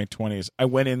 somewhere in my 20s. I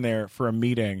went in there for a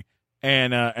meeting,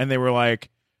 and they were like,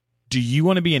 "Do you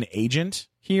want to be an agent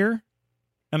here?"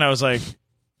 And I was like,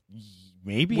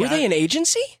 "Maybe." Were they an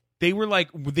agency? They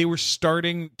were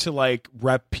starting to like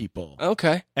rep people.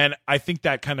 Okay. And I think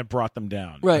that kind of brought them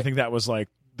down. Right. I think that was like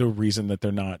the reason that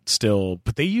they're not still.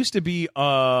 But they used to be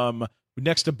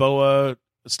next to Boa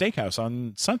Steakhouse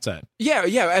on Sunset. Yeah,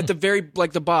 at the very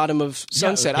like the bottom of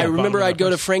Sunset. yeah, I remember bottom of I'd go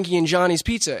to first. Frankie and Johnny's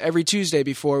Pizza every Tuesday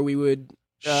before we would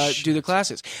do the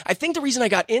classes. I think the reason I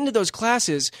got into those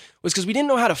classes was because we didn't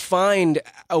know how to find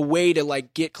a way to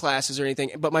like get classes or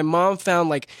anything. But my mom found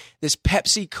like this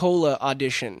Pepsi Cola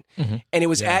audition, and it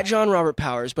was at John Robert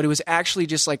Powers, but it was actually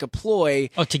just like a ploy.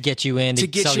 Oh, to get you in, to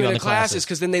get you into classes,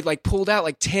 because then they like pulled out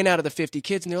like 10 out of the 50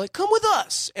 kids, and they're like, "Come with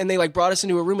us," and they like brought us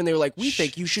into a room, and they were like, "We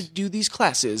think you should do these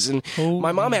classes." And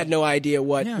my mom had no idea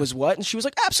what was what, and she was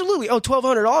like, "Absolutely! Oh,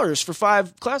 $1,200 for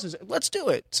 5 classes. Let's do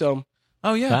it." So,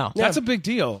 Wow. That's a big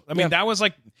deal. I mean, that was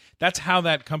like that's how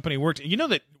that company worked. You know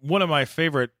that one of my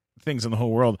favorite things in the whole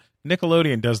world,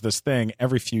 Nickelodeon does this thing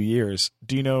every few years.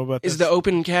 Do you know about this? Is the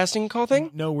open casting call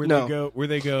thing? No, where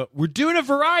they go, we're doing a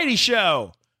variety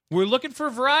show. We're looking for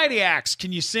variety acts.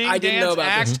 Can you sing, dance,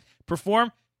 act,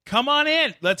 perform? Come on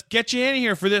in. Let's get you in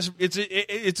here for this.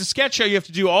 It's a sketch show. You have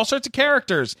to do all sorts of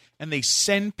characters. And they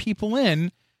send people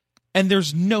in, and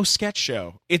there's no sketch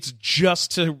show. It's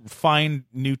just to find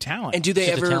new talent. And do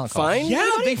they ever find? Yeah,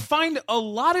 anybody? they find a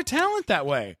lot of talent that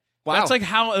way. Wow. That's like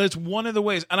how it's one of the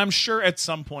ways. And I'm sure at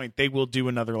some point they will do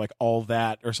another like All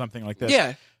That or something like this.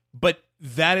 Yeah. But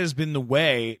that has been the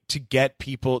way to get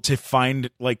people to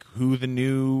find like who the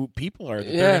new people are.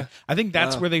 Yeah. I think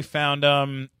that's where they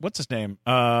found what's his name?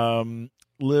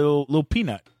 Lil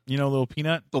Peanut. You know Lil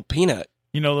Peanut? Little Peanut.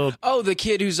 You know Lil the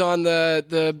kid who's on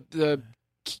the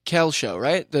Kel show,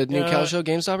 right? The new Kel show,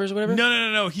 Game Stoppers or whatever?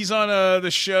 No. He's on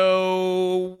the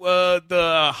show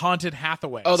the Haunted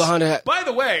Hathaways. Oh, the Haunted By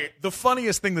the way, the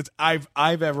funniest thing that I've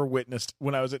ever witnessed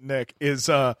when I was at Nick is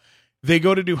they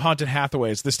go to do Haunted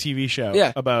Hathaways, this TV show.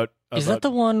 Yeah. About Is that the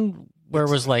one where it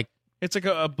was like it's like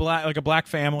a black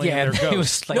family yeah, and their it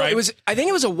ghosts. was like No, it was. I think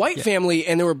it was a white family,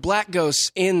 and there were black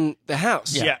ghosts in the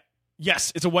house. Yeah.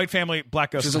 Yes, it's a white family, black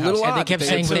ghost. Which is in a the little house. odd. they kept that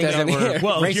saying put things that that on the were air.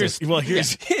 racist.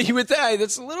 Here's you would think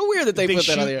that's a little weird that they put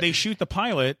that on the air. They shoot the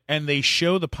pilot, and they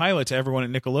show the pilot to everyone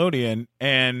at Nickelodeon,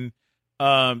 and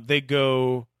they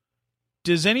go,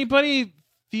 "Does anybody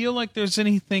feel like there's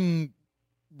anything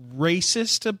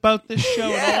racist about this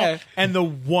show at all?" And the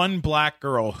one black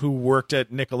girl who worked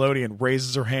at Nickelodeon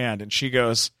raises her hand, and she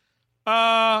goes,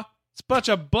 it's a bunch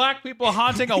of black people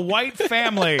haunting a white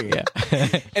family."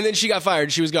 And then she got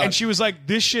fired. She was gone. And she was like,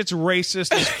 "This shit's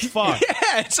racist as fuck.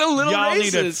 It's a little Y'all racist.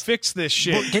 need to fix this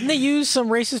shit." Didn't they use some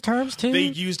racist terms too? They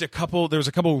used there was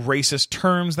a couple racist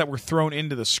terms that were thrown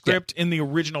into the script in the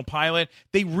original pilot.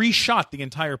 They reshot the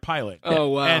entire pilot. Oh,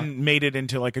 wow. And made it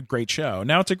into like a great show.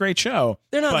 Now it's a great show.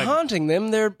 They're not but- haunting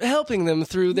them. They're helping them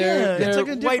through their it's like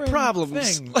a white different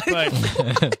problems. thing.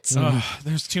 But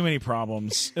there's too many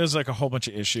problems. There's like a whole bunch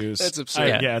of issues. That's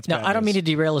absurd. Yeah, it's now bad I don't mean news.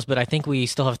 to derail us, but I think we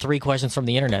still have 3 questions from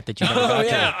the internet that you never got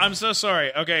Yeah, to. I'm so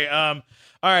sorry. Okay, all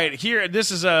right. Here,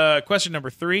 this is question number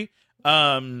 3.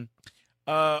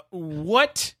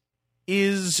 What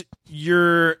is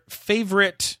your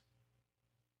favorite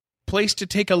place to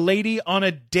take a lady on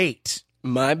a date?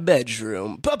 My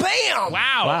bedroom. Ba-bam!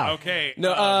 Wow. Okay.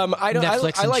 No, I don't.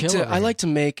 Netflix I and like chill to. over I here. like to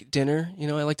make dinner. You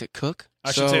know, I like to cook.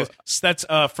 I should say that's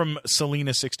from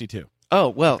Selena 62. Oh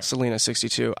well, Selena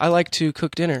 62. I like to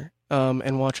cook dinner.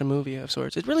 And watch a movie of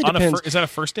sorts. It really On depends. is that a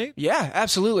first date? Yeah,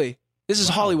 absolutely. This is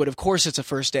Hollywood. Of course, it's a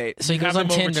first date. So he goes Have on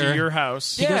them over Tinder. to your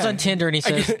house. He goes on Tinder and he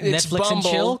says It's Netflix and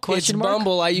Bumble. chill? Question It's mark?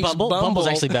 Bumble. I use Bumble. Bumble's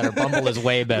actually better. Bumble is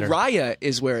way better. Raya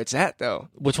is where it's at, though.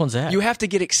 Which one's that? You have to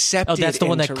get accepted. Oh, that's the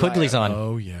one that into Quigley's Raya. on.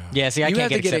 Oh yeah. Yeah, see, I You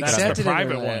can't have to get accepted. accepted. That's the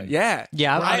into private Raya. one. Yeah,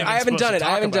 Yeah, I haven't done it. I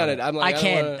haven't done it. I'm like, I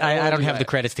can't. I don't have the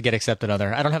credits to get accepted on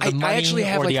there. I don't have the money I actually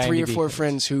have or like the 3 or IMDb 4 credits.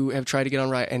 friends who have tried to get on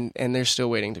Raya, and they're still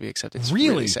waiting to be accepted. It's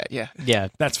Really? sad. Yeah. Yeah,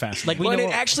 That's fascinating. like Well, and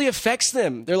it actually affects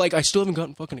them. They're like, I still haven't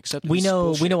gotten fucking accepted. we This is know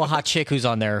bullshit. a hot chick who's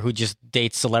on there who just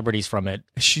dates celebrities from it.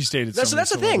 She's dated. So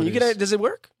that's the thing. You get. Does it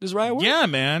work? Does Raya work? Yeah,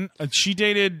 man. She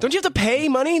dated. Don't you have to pay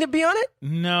money to be on it?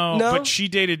 No, No? but she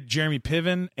dated Jeremy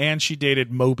Piven and she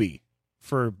dated Moby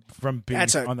from being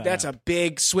on that. That's a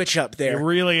big switch up It there.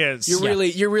 really is.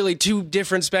 You're really 2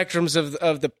 different spectrums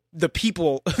of the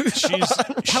people.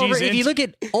 However, if you look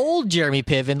at old Jeremy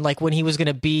Piven, like when he was going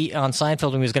to be on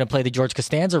Seinfeld when he was going to play the George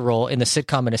Costanza role in the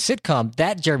sitcom in a sitcom,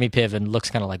 that Jeremy Piven looks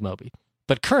kind of like Moby.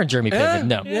 But current Jeremy Piven,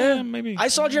 no. yeah, maybe. I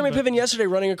saw Jeremy Piven yesterday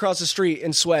running across the street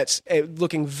in sweats,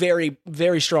 looking very,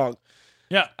 very strong.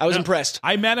 Yeah, I was impressed.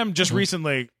 I met him just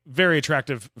recently. Very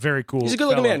attractive, very cool. He's a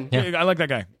good-looking fella. man. Yeah. I like that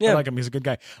guy. Yeah. I like him. He's a good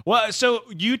guy. Well, so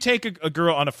you take a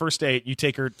girl on a first date. You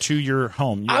take her to your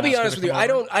home. I'll be honest with you. I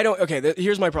don't. Okay,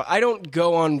 here's my problem. I don't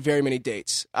go on very many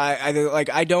dates.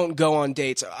 I don't go on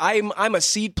dates. I'm a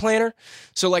seed planner,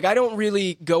 so like I don't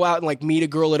really go out and like meet a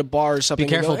girl at a bar or something. Be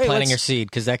careful and go, hey, planting your seed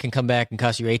because that can come back and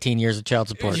cost you 18 years of child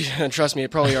support. Trust me,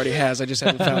 it probably already has. I just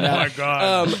haven't found out.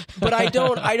 Oh my God. But I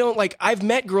don't like. I've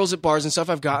met girls at bars and stuff.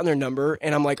 I've gotten their number,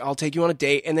 and I'm like, I'll take you on a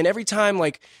date. And then every time,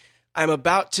 like, I'm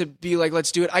about to be like,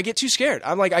 let's do it, I get too scared.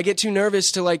 I get too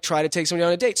nervous to like try to take somebody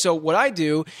on a date. So what I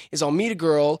do is I'll meet a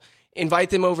girl, invite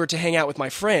them over to hang out with my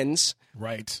friends.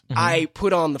 Right. Mm-hmm. I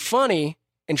put on the funny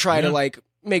and try to like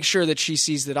make sure that she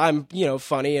sees that I'm,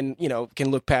 funny and, can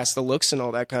look past the looks and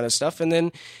all that kind of stuff. And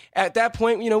then at that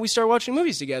point, we start watching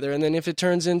movies together. And then if it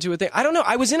turns into a thing, I don't know.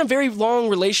 I was in a very long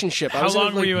relationship. How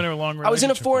long were you in a long relationship? I was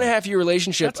in a 4.5-year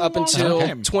relationship up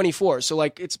until 24. So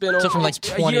like it's been from like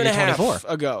 20 a year and to a half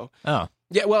 24 ago. Oh.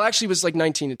 Yeah, well, actually, it was like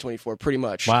 19 to 24, pretty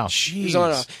much. Wow. It was on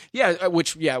and off. Yeah,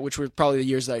 which were probably the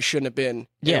years that I shouldn't have been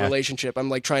in a relationship. I'm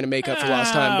like trying to make up for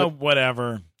lost time. But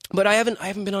whatever. But I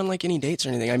haven't been on like any dates or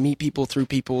anything. I meet people through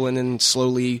people and then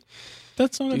slowly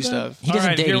That's not do stuff. He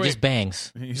doesn't date, he just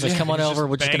bangs. He's like, come on over,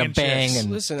 we're just going to bang. And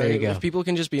listen, there you go. if people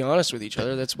can just be honest with each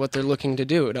other, that's what they're looking to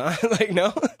do. Like,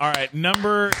 no? All right,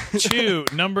 number two.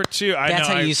 That's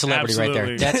how you use celebrity right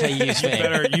there. That's how you use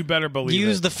fame. You better believe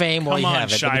Use it. the fame while Come you on,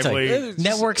 have it. Let me tell you. Shively.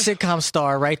 Network sitcom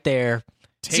star right there.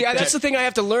 See, that's the thing I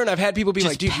have to learn. I've had people be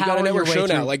Just like, dude, you got power a network your way show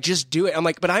now. through. Like, just do it. I'm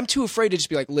like, but I'm too afraid to just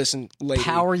be like, listen, lady.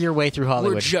 Power your way through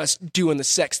Hollywood. We're just doing the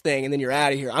sex thing, and then you're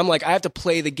out of here. I'm like, I have to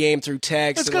play the game through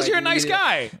text. That's and, because like, you're a nice read it.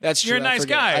 guy. That's true. You're a nice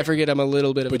guy. I forget I'm a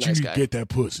little bit of a nice guy. Get that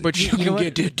pussy. But you know can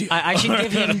what? get it. I should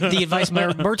give him the advice.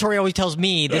 Murtori always tells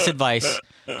me this advice.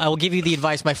 I will give you the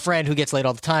advice my friend who gets laid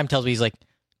all the time tells me. He's like,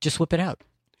 just whip it out.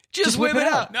 Just whip it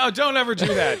out. No, don't ever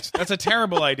do that. That's a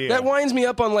terrible idea. That winds me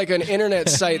up on like an internet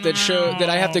site that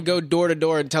I have to go door to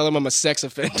door and tell them I'm a sex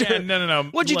offender. Yeah, no.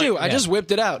 What'd you do? I just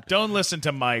whipped it out. Don't listen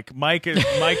to Mike. Mike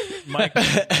Muratori,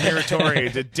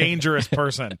 the dangerous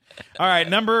person. All right,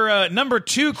 number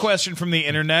two question from the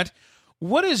internet.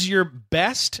 What is your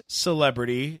best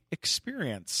celebrity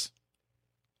experience?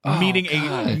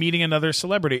 Meeting another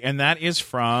celebrity, and that is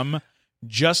from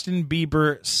Justin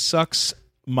Bieber sucks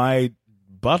my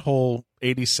butthole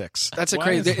 86. That's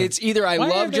crazy. It's either I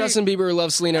love Justin Bieber or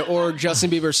love Selena, or Justin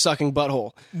Bieber sucking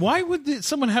butthole. Why would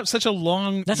someone have such a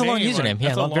long? That's a long username.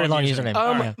 That's a very long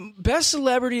username. Best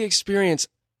celebrity experience.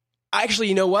 Actually,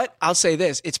 you know what? I'll say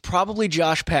this. It's probably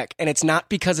Josh Peck, and it's not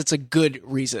because it's a good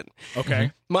reason.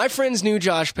 Okay. My friends knew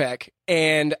Josh Peck,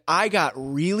 and I got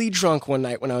really drunk one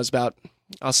night when I was about,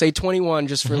 I'll say 21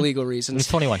 just for legal reasons. He was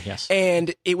 21, yes.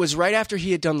 And it was right after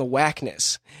he had done the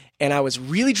Whackness. And I was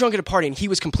really drunk at a party, and he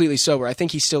was completely sober. I think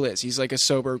he still is. He's like a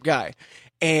sober guy.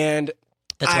 And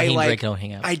that's why he and Drake don't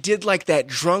hang out. I did like that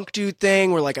drunk dude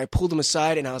thing where like I pulled him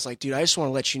aside, and I was like, dude, I just want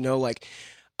to let you know, like,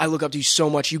 I look up to you so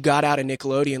much. You got out of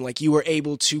Nickelodeon. Like, you were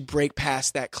able to break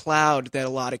past that cloud that a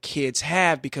lot of kids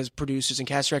have because producers and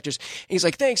cast directors. And he's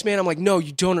like, thanks, man. I'm like, no,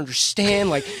 you don't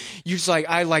understand. Like, you're just like,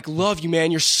 I like love you,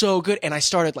 man. You're so good. And I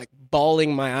started like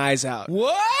bawling my eyes out.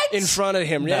 What? In front of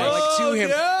him. Yeah, like to him.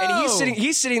 No. And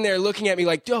he's sitting there looking at me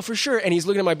like, oh, for sure. And he's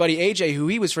looking at my buddy AJ, who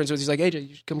he was friends with. He's like, AJ,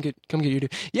 you should come get your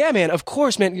dude. Yeah, man, of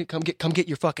course, man. Come get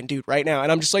your fucking dude right now.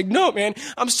 And I'm just like, no, man,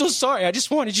 I'm so sorry. I just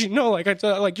wanted you to know,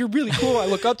 like you're really cool. I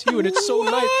look up to you, and it's so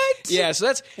nice. Yeah, so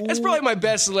that's probably my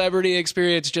best celebrity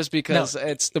experience, just because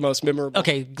it's the most memorable.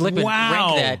 Okay, Glickman,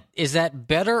 rank that. Is that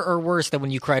better or worse than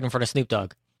when you cried in front of Snoop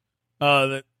Dogg?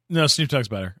 No, Snoop Dogg's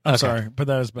better. I'm sorry, but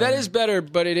that is better. That is better,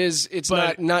 but it's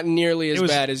not nearly as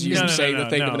bad as you say the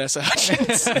thing to Vanessa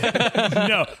Hudgens.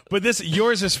 No, but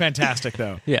yours is fantastic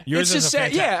though. Yeah, yours it's is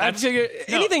just I figure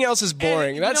anything else is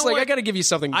boring. That's like, I got to give you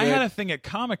something good. I had a thing at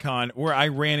Comic-Con where I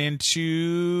ran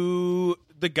into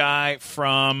the guy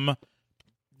from,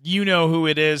 you know who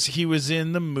it is. He was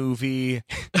in the movie.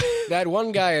 That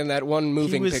one guy in that one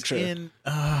moving picture. He was in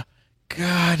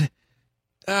God.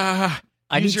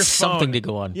 I need your something phone. to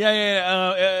go on. Yeah.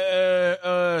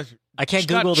 I can't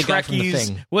Google the guy from the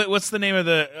thing. What's the name of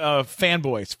the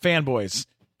Fanboys?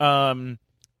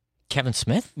 Kevin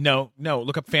Smith? No.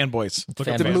 Look up Fanboys. Look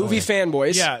up the movie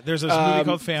Fanboys. Yeah, there's this movie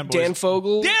called Fanboys. Dan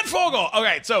Fogel.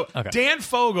 Okay, so Dan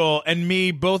Fogel and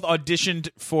me both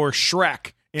auditioned for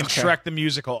Shrek in Shrek the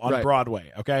Musical on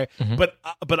Broadway. Okay,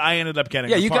 but I ended up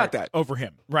getting you got that over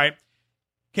him, right?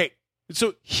 Okay.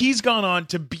 So he's gone on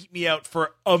to beat me out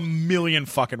for a million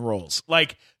fucking roles,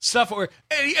 like stuff where,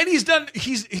 and he's done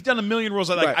a million roles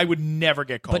that I would never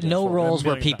get called. But no roles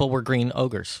where people were green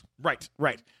ogres. Right.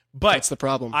 But that's the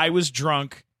problem. I was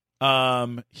drunk.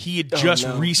 He had just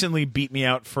recently beat me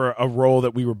out for a role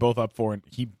that we were both up for, and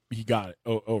he got it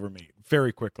over me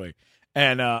very quickly.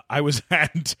 And I was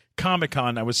at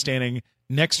Comic-Con. I was standing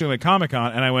next to him at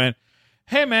Comic-Con, and I went,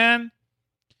 "Hey, man,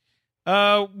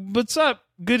 what's up?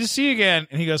 Good to see you again."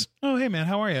 And he goes, "Oh, hey, man,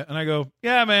 how are you?" And I go,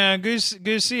 "Yeah, man, good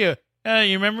to see you.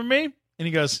 You remember me?" And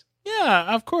he goes,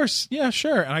 "Yeah, of course. Yeah,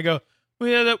 sure." And I go,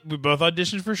 we both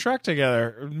auditioned for Shrek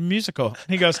together, musical." And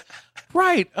he goes,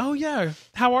 "Right. Oh, yeah.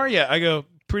 How are you?" I go,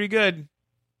 "Pretty good."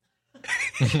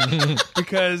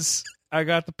 because I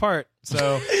got the part.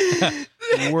 So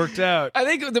it worked out. I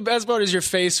think the best part is your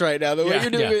face right now. The way Yeah,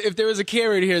 you're doing it, if there was a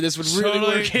camera in here, this would really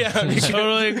work out.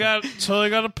 totally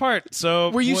got a part. So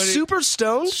Were you super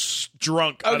stoned?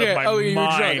 Drunk out Okay. of my Oh, you were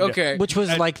mind. drunk. Okay. Which was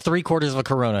like 3/4 of a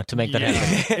Corona to make that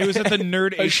happen. It was at the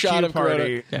Nerd A shot HQ of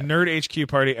party. Corona. Nerd HQ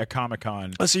party at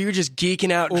Comic-Con. Oh, so you were just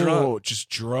geeking out drunk. Oh, just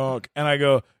drunk. And I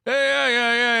go,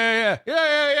 yeah.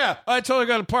 I totally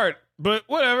got a part. But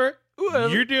whatever.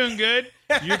 You're doing good.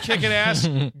 You're kicking ass.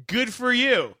 Good for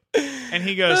you. And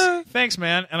he goes, thanks,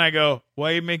 man. And I go,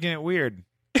 why are you making it weird?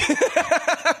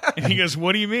 And he goes,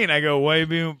 what do you mean? I go, why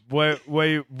are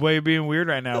you being weird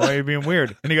right now? Why are you being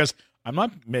weird? And he goes, I'm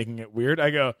not making it weird. I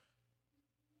go,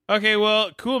 okay,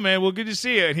 well, cool, man. Well, good to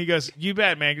see you. And he goes, you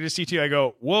bet, man. Good to see you too. I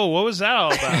go, whoa, what was that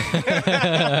all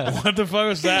about? What the fuck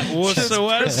was that? So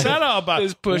what is that all about?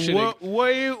 Just pushing it.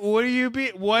 Why are you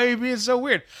being so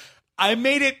weird? I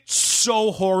made it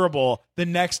so horrible. The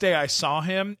next day I saw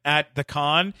him at the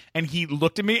con, and he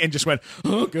looked at me and just went,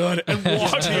 oh, God, and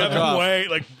walked the other way.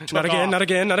 Like, Not again. not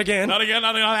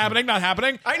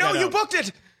happening. I know, you booked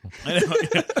it. I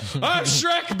know. I'm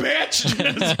Shrek,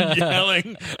 bitch! Just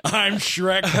yelling, I'm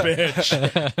Shrek,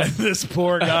 bitch. And this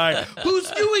poor guy,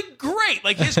 who's doing great.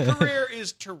 Like, his career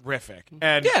is terrific.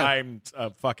 And I'm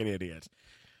a fucking idiot.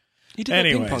 He did that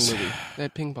ping pong movie.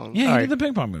 That ping pong. Yeah, he did the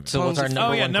ping pong movie. So what's our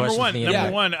number one number question? one.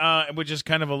 Number one, which is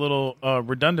kind of a little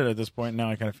redundant at this point. Now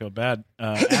I kind of feel bad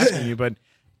asking you. But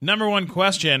number one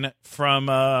question from...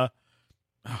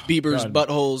 Bieber's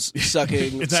buttholes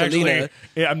sucking It's Selena.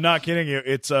 actually, I'm not kidding you.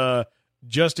 It's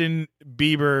Justin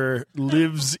Bieber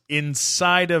lives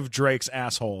inside of Drake's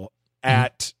asshole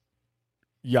at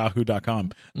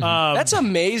yahoo.com. That's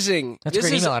amazing. That's a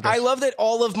great email address. I love that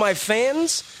all of my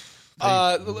fans,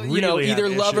 really either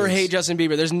have love or issues. hate Justin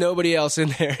Bieber. There's nobody else in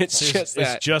there. It's just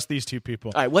that. It's just these two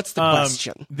people. All right, what's the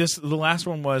question? The last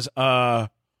one was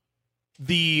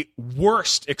the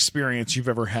worst experience you've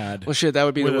ever had Well, shit, that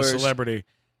would be with the a worst. celebrity.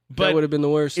 That But would have been the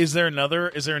worst. is there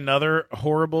another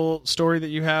horrible story that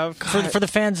you have? For the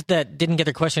fans that didn't get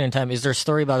their question in time, is there a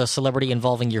story about a celebrity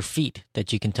involving your feet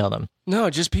that you can tell them? No,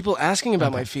 just people asking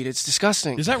about my feet. It's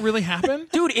disgusting. Does that really happen?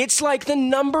 Dude, it's like the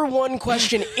number one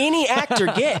question any actor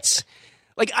gets.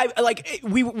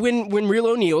 When Real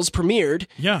O'Neals premiered,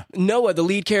 Yeah. Noah, the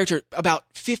lead character, about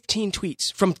 15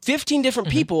 tweets from 15 different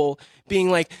Mm-hmm. people being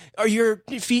like, "Are your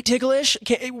feet ticklish?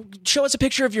 Show us a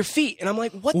picture of your feet." And I'm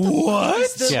like, "What?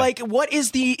 What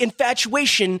is the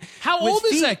infatuation?" How with old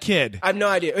is feet? that kid? I have no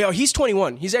idea. Oh, he's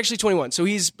 21. He's actually 21. So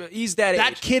he's that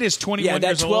That age. kid is 21 Yeah, that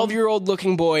years old. 12-year-old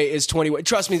looking boy is 21.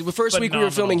 Trust me, the first week we were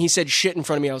Phenomenal. filming, he said shit in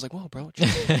front of me. I was like, "Whoa, bro."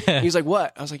 He was like,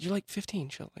 "What?" I was like, "You're like 15."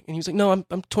 Chill. And he was like, "No, I'm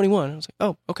 21." I was like,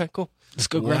 "Oh, okay, cool." Let's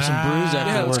go grab some brews after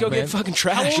Yeah, let's work, go man. get fucking How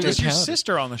trash. old is your Count.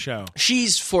 sister on the show?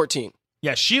 She's 14.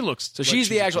 Yeah, she looks. So she's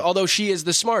the actual, although she is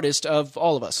the smartest of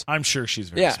all of us. I'm sure she's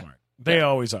very Yeah. smart. They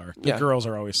always are. The Yeah. girls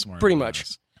are always smart. Pretty much.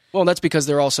 Well, that's because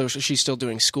they're also, she's still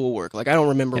doing schoolwork. Like, I don't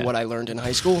remember what I learned in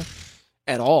high school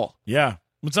at all. Yeah.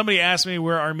 When somebody asked me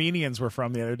where Armenians were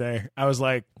from the other day, I was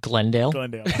like, Glendale,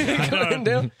 Glendale. I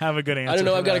don't have a good answer. I don't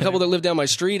know. for I've got a that. couple that live down my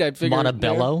street. I'd figure.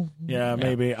 Montebello. Yeah,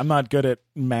 maybe. I'm not good at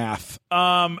math.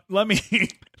 Let me You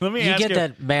ask get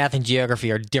that math and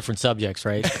geography are different subjects,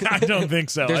 right? I don't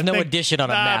think so. There's I no think- addition on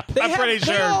a map. I'm pretty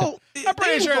sure. I'm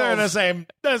pretty sure they're the same.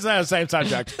 That's the same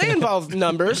subject. They involve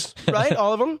numbers, right?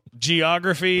 All of them.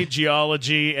 Geography,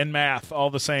 geology, and math,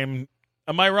 all the same.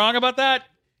 Am I wrong about that?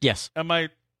 Yes. Am I?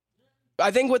 I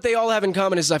think what they all have in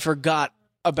common is I forgot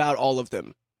about all of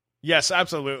them. Yes,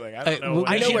 absolutely. I don't know. well,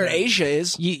 what I know any where of that- Asia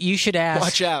is. You should ask.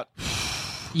 Watch out.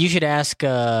 You should ask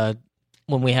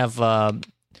when we have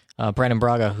Brandon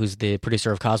Braga, who's the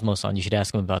producer of Cosmos, on. You should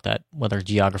ask him about that, whether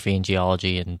geography and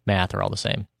geology and math are all the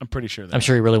same. I'm pretty sure. I'm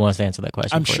sure he really wants to answer that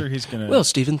question. I'm for sure you. he's gonna. Well,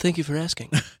 Stephen, thank you for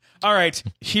asking. All right.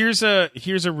 Here's a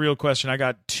real question. I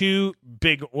got two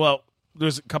big. Well,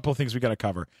 there's a couple of things we got to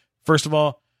cover. First of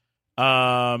all,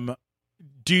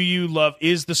 do you love?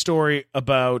 Is the story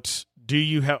about?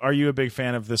 Are you a big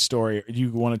fan of this story? Do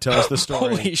you want to tell us the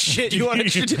story? Holy shit! You want to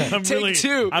take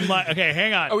two? I'm like, okay,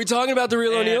 hang on. Are we talking about the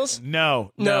Real O'Neals?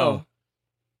 No.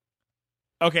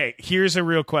 Okay, here's a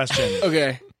real question.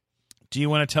 Okay. Do you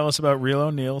want to tell us about Real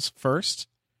O'Neals first,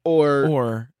 Or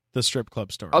or the strip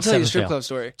club story? I'll tell you the Seventh strip Hill. club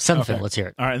story. Seventh Okay. Hill, let's hear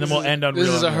it. All right, and then we'll end on This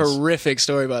Real is a O'Neals. horrific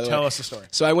story, by the way. Tell us the story.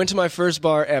 So I went to my first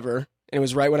bar ever, And it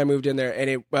was right when I moved in there.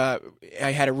 And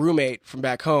I had a roommate from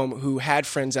back home who had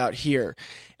friends out here.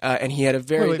 And he had a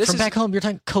very... Wait, from back home, you're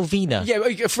talking Covina. Yeah,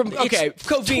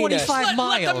 Covina. 25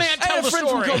 miles. Let the man I tell had a the friend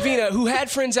story. from Covina who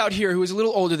had friends out here who was a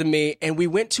little older than me, and we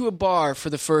went to a bar for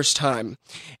the first time.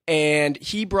 And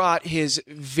he brought his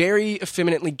very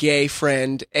effeminately gay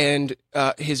friend and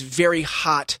his very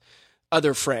hot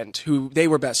other friend, who they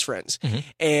were best friends. Mm-hmm.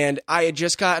 And I had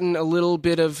just gotten a little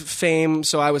bit of fame,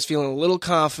 so I was feeling a little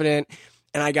confident.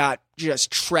 And I got just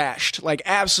trashed, like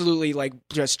absolutely like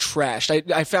just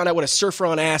trashed. I found out what a surfer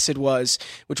on acid was,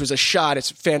 which was a shot. It's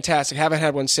fantastic. Haven't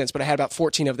had one since, but I had about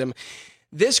 14 of them.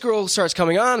 This girl starts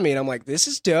coming on to me, and I'm like, this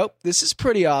is dope. This is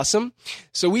pretty awesome.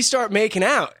 So we start making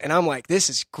out, and I'm like, this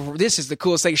is the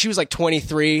coolest thing. She was like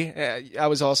 23. I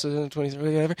was also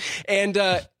 23, whatever. And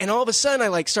all of a sudden, I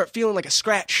like start feeling like a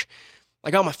scratch,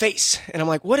 like on my face. And I'm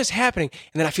like, what is happening?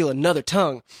 And then I feel another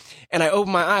tongue. And I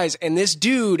open my eyes, and this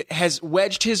dude has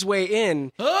wedged his way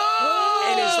in.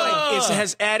 And is like,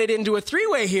 has added into a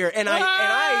three-way here. And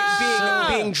I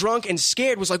being drunk and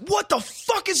scared, was like, what the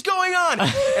fuck is going on?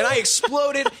 And I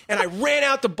exploded, and I ran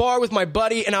out the bar with my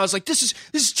buddy, and I was like, this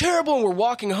is terrible. And we're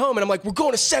walking home, and I'm like, we're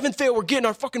going to 7th Vale. We're getting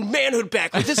our fucking manhood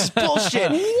back. Like, this is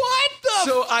bullshit. What the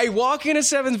So I walk into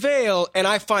 7th Vale, and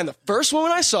I find the first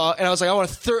woman I saw, and I was like, I want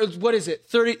a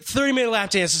 30-minute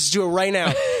lap dance. Let's do it right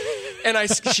now. And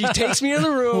she takes me in the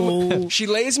room. She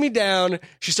lays me down.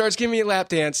 She starts giving me a lap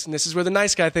dance. And this is where the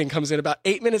nice guy thing comes in. About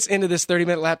 8 minutes into this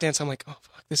 30-minute lap dance, I'm like, oh,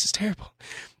 fuck, this is terrible.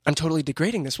 I'm totally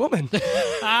degrading this woman. And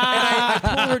I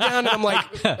pull her down,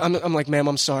 and I'm like, ma'am,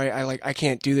 I'm sorry. I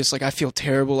can't do this. Like, I feel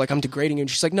terrible. Like, I'm degrading you. And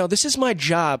she's like, no, this is my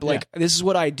job. Like, this is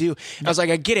what I do. I was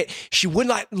like, I get it. She would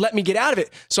not let me get out of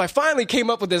it. So I finally came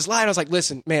up with this line. I was like,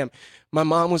 listen, ma'am, my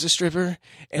mom was a stripper,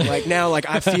 and like now, like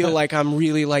I feel like I'm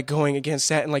really like going against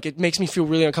that, and like it makes me feel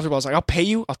really uncomfortable. I was like, I'll pay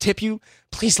you, I'll tip you,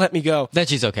 please let me go. Then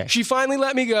she's okay. She finally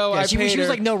let me go. Yeah, I she paid was her.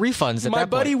 like no refunds. At My that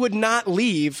buddy point. would not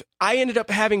leave. I ended up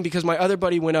having, because my other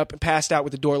buddy went up and passed out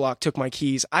with the door locked, took my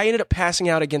keys. I ended up passing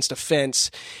out against a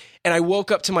fence, and I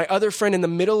woke up to my other friend in the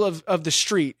middle of the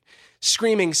street,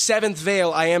 screaming, 7th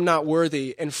Vale, I am not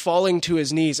worthy, and falling to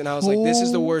his knees. And I was like, this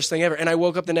is the worst thing ever. And I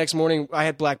woke up the next morning, I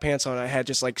had black pants on. I had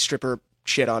just like stripper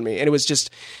shit on me. And it was just,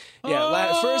 first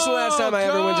and last time I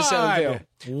ever went to 7th Vale.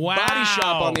 Wow. Body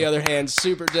Shop, on the other hand,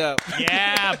 super dope.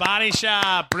 Yeah, Body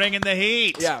Shop, bringing the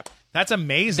heat. Yeah. That's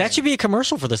amazing. That should be a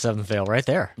commercial for the 7th Vale right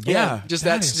there. Yeah. Just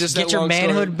Get that your long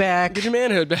manhood story. back. Get your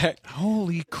manhood back.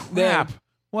 Holy crap.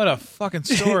 What a fucking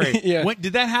story. Yeah.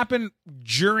 Did that happen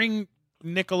during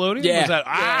Nickelodeon? Yeah. Was that,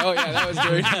 Oh, yeah, that was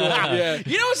very cool. Yeah.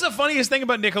 You know what's the funniest thing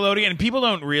about Nickelodeon, and people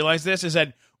don't realize this, is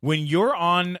that when you're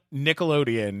on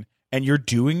Nickelodeon and you're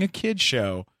doing a kid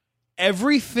show,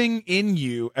 everything in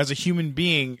you as a human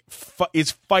being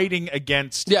is fighting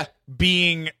against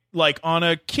being like on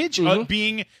a kid show,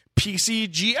 being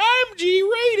PCG, I'm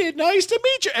G-rated, nice to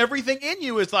meet you. Everything in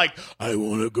you is like, I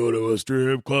want to go to a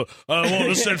strip club. I want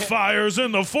to set fires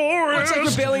in the forest. It's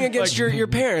like rebelling against your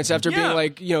parents after being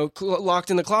like,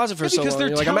 locked in the closet for so long. They're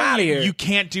You're like, I'm telling out of you, here. you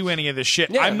can't do any of this shit.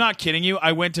 Yeah. I'm not kidding you.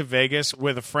 I went to Vegas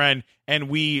with a friend, and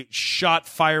we shot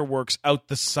fireworks out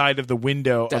the side of the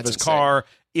window of his car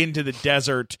into the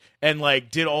desert, and like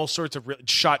did all sorts of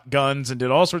shot guns and did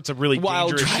all sorts of really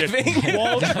dangerous shit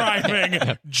while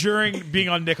driving during being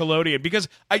on Nickelodeon, because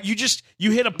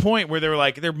you hit a point where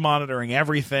they're monitoring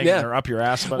everything and they're up your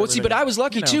ass about everything. But I was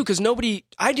lucky too, because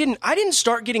I didn't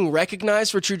start getting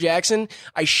recognized for True Jackson,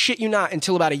 I shit you not,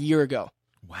 until about a year ago.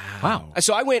 Wow.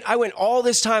 So I went all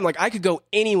this time, like I could go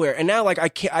anywhere, and now like I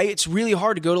can't. It's really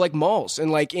hard to go to like malls and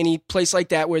like any place like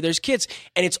that where there's kids,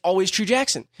 and it's always True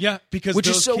Jackson. Yeah, because which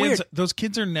is so weird. Those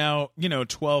kids are now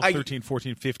 12, 13,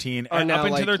 14, 15, and now up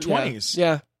into like, their 20s.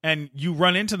 Yeah. And you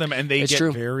run into them, and they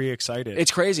get very excited.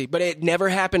 It's crazy, but it never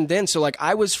happened then. So like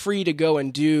I was free to go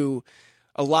and do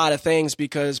a lot of things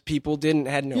because people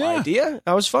had no idea.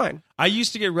 I was fine. I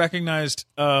used to get recognized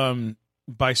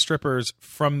by strippers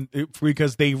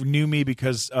because they knew me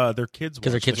because their kids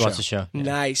watched the show. Yeah.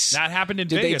 Nice. That happened in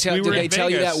did Vegas. Did they tell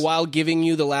you that while giving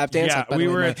you the lap dance? Yeah, like, by the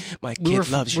way, my kid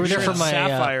loves you. We were there for my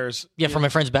Sapphires. for my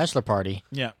friend's bachelor party.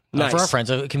 Yeah. Nice. For our friends,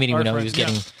 a comedian we know, he was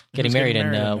getting married,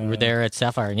 and we were there at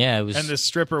Sapphire. And it was. And the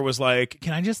stripper was like,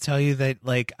 "Can I just tell you that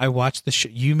like I watched the show?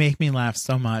 You make me laugh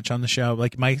so much on the show.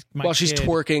 Like my while she's kid,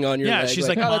 twerking on your leg. she's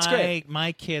like, oh, that's great.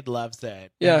 My kid loves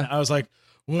it. Yeah. And I was like,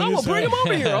 well, bring him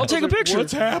over here. I'll take a picture.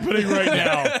 What's happening right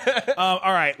now?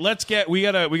 All right, we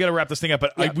gotta wrap this thing up.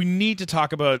 But we need to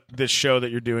talk about this show that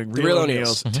you're doing, Real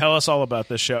O'Neals. Tell us all about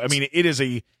this show. I mean, it's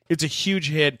a huge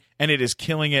hit, and it is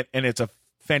killing it, and it's a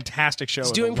fantastic show.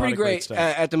 It's doing pretty great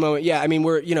at the moment. Yeah, I mean,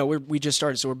 we just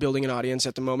started, so we're building an audience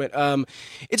at the moment.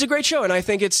 It's a great show, and I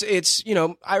think it's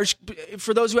Irish.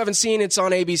 For those who haven't seen, it's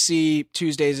on ABC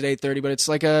Tuesdays at 8:30. But it's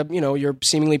like your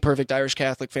seemingly perfect Irish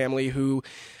Catholic family who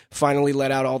finally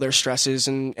let out all their stresses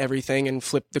and everything, and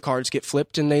the cards get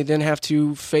flipped, and they then have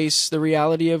to face the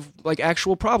reality of like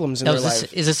actual problems in their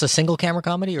life. Is this a single camera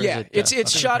comedy? Or yeah, is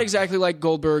it's shot exactly like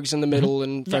Goldberg's in the middle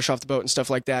and Fresh Off the Boat and stuff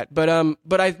like that. But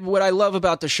what I love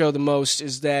about the show the most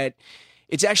is that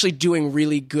it's actually doing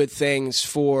really good things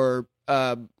for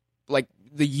like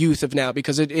the youth of now,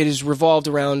 because it is revolved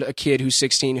around a kid who's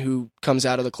 16 who comes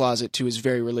out of the closet to his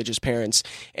very religious parents,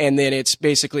 and then it's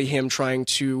basically him trying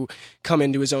to come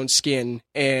into his own skin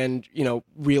and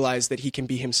realize that he can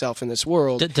be himself in this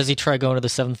world. Does he try going to the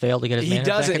seventh veil to get his? He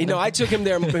doesn't. I took him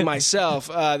there myself.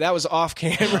 That was off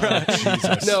camera.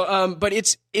 Jesus. No, but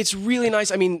it's really nice.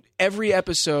 I mean, every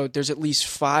episode there's at least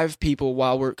 5 people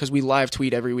because we live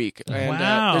tweet every week, and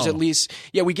wow. There's at least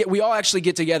we all actually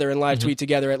get together and live tweet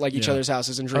together at like each other's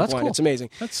houses and drink wine. Cool. It's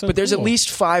amazing. That's so but there's cool. at least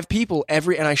 5 people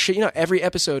every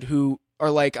episode who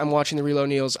are like, I'm watching the Real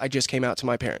O'Neills, I just came out to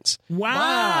my parents.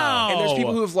 Wow. And there's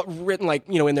people who have written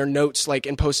in their notes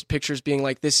and posted pictures being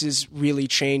like, this is really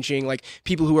changing. Like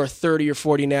people who are 30 or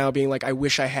 40 now being like, I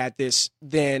wish I had this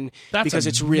then. That's because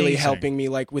it's amazing. really helping me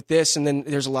with this. And then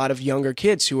there's a lot of younger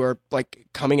kids who are like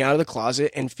coming out of the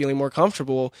closet and feeling more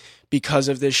comfortable because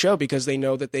of this show, because they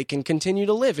know that they can continue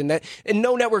to live. And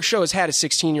no network show has had a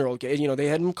 16-year-old. They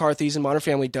had McCarthy's and Modern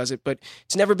Family does it, but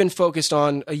it's never been focused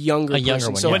on a younger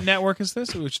person. One. So what network is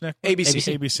this? Which network?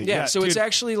 ABC. Yeah, so dude, it's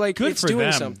actually it's doing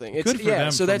them. something. Good for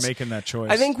them for making that choice.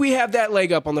 I think we have that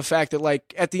leg up on the fact that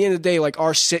at the end of the day,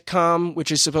 our sitcom, which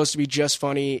is supposed to be just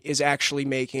funny, is actually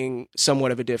making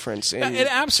somewhat of a difference. It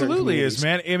absolutely is,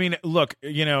 man. I mean, look,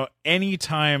 any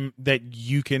time that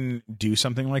you can do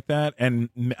something like that, and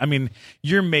I mean,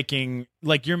 you're making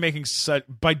such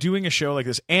by doing a show like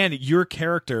this, and your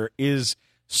character is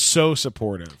so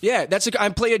supportive. Yeah, I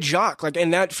play a jock,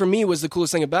 and that for me was the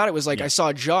coolest thing about it. Was I saw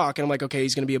a jock, and I'm like, okay,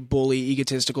 he's going to be a bully,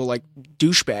 egotistical,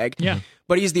 douchebag. Yeah.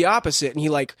 But he's the opposite, and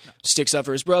he sticks up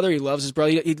for his brother. He loves his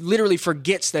brother. He literally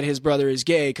forgets that his brother is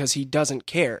gay because he doesn't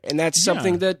care, and that's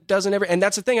something that doesn't ever. And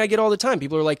that's the thing I get all the time.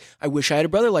 People are like, "I wish I had a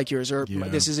brother like yours," or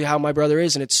 "This is how my brother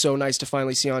is," and it's so nice to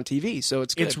finally see on TV. So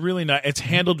it's good. It's really nice. It's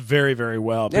handled very, very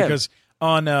well because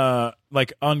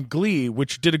on Glee,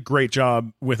 which did a great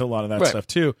job with a lot of that stuff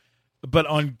too, but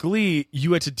on Glee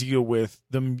you had to deal with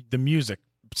the music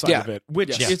side of it,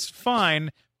 which it's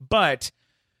fine, but.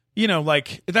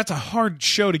 That's a hard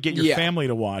show to get your family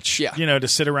to watch, to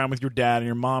sit around with your dad and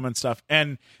your mom and stuff.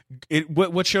 And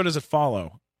what show does it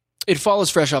follow? It follows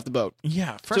Fresh Off the Boat.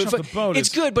 Yeah, Fresh Off the Boat. It's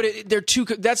good, but they're two.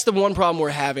 That's the one problem we're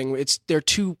having. They're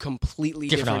two completely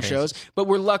different shows, but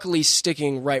we're luckily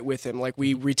sticking right with him.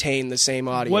 We retain the same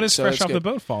audience. What does Fresh Off the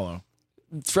Boat follow?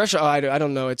 Fresh, I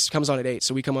don't know. It comes on at 8,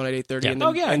 so we come on at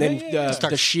 8:30, and then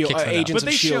the Shield, Agents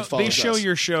of Shield follows us. They show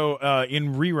your show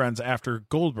in reruns after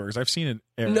Goldberg's. I've seen it.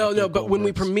 No, but when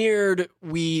we premiered,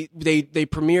 they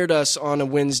premiered us on a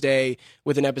Wednesday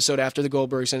with an episode after the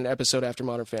Goldbergs and an episode after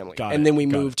Modern Family, and then we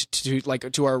moved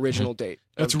to our original date.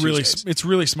 It's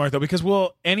really smart though, because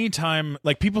anytime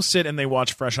people sit and they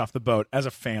watch Fresh Off the Boat as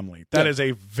a family, that is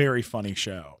a very funny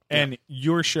show, and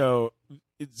your show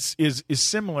is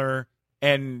similar.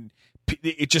 And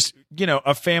it just,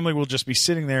 a family will just be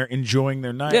sitting there enjoying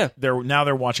their night. Yeah.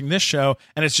 They're watching this show,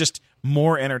 and it's just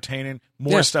more entertaining,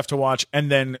 more stuff to watch,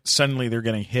 and then suddenly they're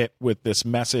getting hit with this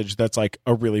message that's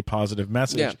a really positive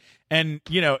message. Yeah. And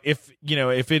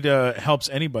if it helps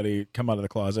anybody come out of the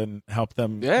closet and help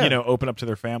them, open up to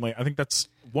their family, I think that's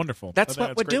wonderful. That's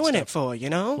what we're doing it for,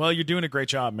 Well, you're doing a great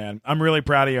job, man. I'm really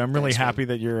proud of you. I'm really happy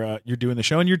that you're doing the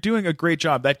show, and you're doing a great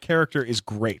job. That character is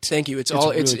great. Thank you.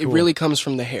 It really comes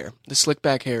from the hair. The slick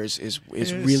back hair is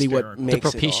really what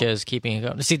makes the Propecia is keeping it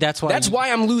going. See, that's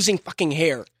why I'm losing fucking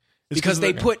hair. Because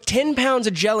they put 10 pounds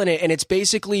of gel in it, and it's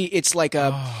like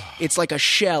a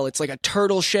shell. It's like a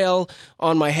turtle shell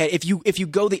on my head. If you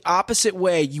go the opposite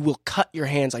way, you will cut your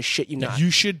hands. I shit you not.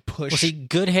 You should push. Well, see,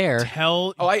 good hair.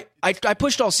 I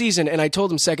pushed all season, and I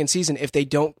told them second season, if they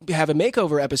don't have a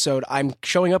makeover episode, I'm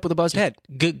showing up with a buzzed head.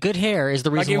 Good hair is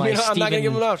the reason why I'm not going to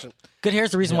give them an option. Good hair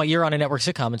is the reason why you're on a network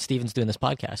sitcom and Steven's doing this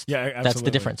podcast. Yeah, absolutely. That's the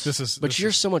difference. But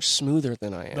you're so much smoother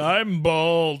than I am. I'm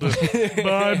bald.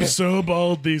 I'm so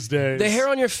bald these days. The hair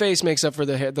on your face makes up for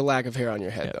the lack of hair on your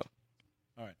head, though.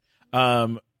 All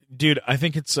right. dude, I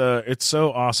think it's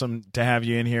so awesome to have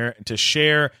you in here, to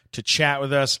share, to chat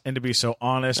with us, and to be so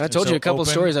honest. I told you a couple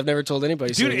open. stories I've never told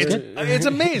anybody. Dude, it's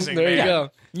amazing. There you go.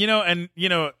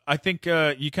 I think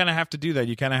you kind of have to do that.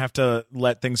 You kind of have to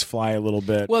let things fly a little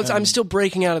bit. Well, I'm still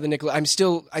breaking out of the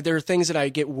Nickelodeon. There are things that I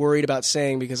get worried about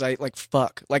saying because I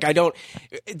fuck. Like I don't.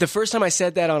 The first time I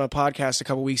said that on a podcast a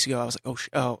couple weeks ago, I was like,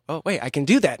 oh, wait, I can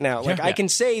do that now. Like I can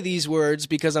say these words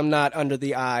because I'm not under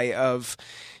the eye of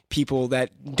people that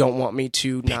don't want me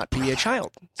to not be a child.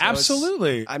 So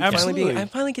Absolutely. I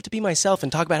finally get to be myself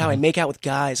and talk about how I make out with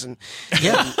guys and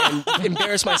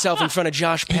embarrass myself in front of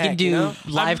Josh Peck. You can do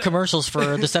live commercials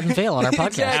for the Seventh Fail on our podcast.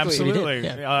 Exactly. Absolutely.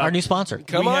 Yeah. Our new sponsor.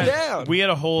 Come on down. We had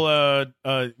a whole,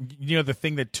 the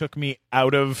thing that took me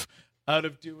out of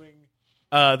doing,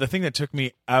 the thing that took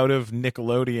me out of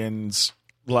Nickelodeon's,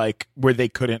 like, where they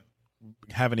couldn't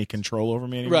have any control over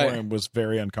me anymore and was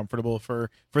very uncomfortable for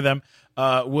them,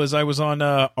 I was on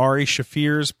Ari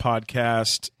Shafir's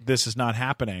podcast, This Is Not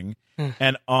Happening,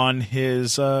 and on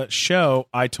his show,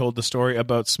 I told the story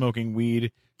about smoking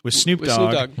weed with Snoop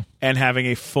Dogg and having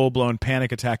a full-blown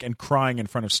panic attack and crying in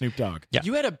front of Snoop Dogg. Yeah.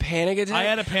 You had a panic attack? I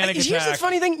had a panic attack. Here's the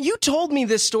funny thing. You told me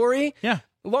this story a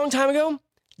long time ago.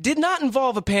 Did not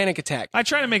involve a panic attack. I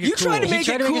try to make it you cool. tried to make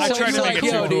it cool. I tried to make it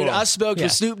yo, cool. dude, I smoked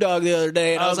with Snoop Dogg the other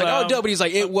day, and I was like, oh, dope. And he's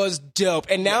like, it was dope.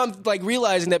 And now I'm like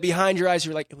realizing that behind your eyes,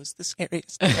 you're like, it was the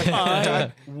scariest thing I've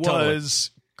ever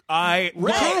done.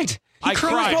 Right. I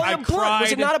cried.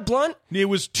 Was it not a blunt? It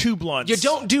was 2 blunts. You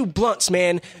don't do blunts,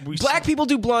 man. Black people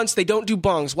do blunts. They don't do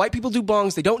bongs. White people do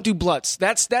bongs. They don't do blunts.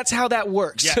 That's how that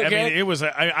works. Yeah, okay? I mean, it was.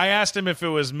 I asked him if it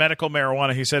was medical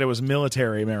marijuana. He said it was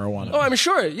military marijuana. Oh, I'm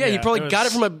sure. Yeah, he probably got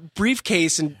it from a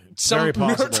briefcase and some very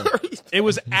possible. military. It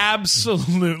was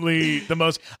absolutely the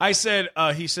most. I said.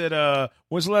 He said,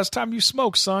 "When's the last time you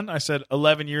smoked, son?" I said,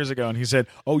 11 years ago, and he said,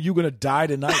 "Oh, you gonna die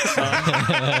tonight,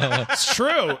 son." It's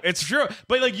true. It's true.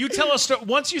 But like, you tell us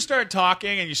once you start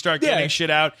talking and you start getting shit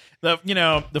out,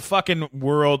 the fucking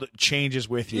world changes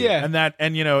with you. Yeah.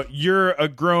 And you're a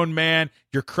grown man.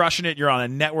 You're crushing it. You're on a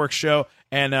network show.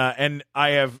 And I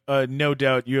have no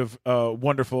doubt you have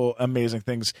wonderful, amazing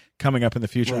things coming up in the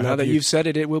future. Well, now that you've said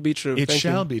it, it will be true. It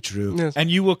shall be true. Yes.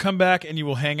 And you will come back and you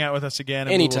will hang out with us again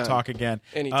and Anytime. we will talk again.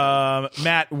 Anytime.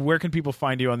 Matt, where can people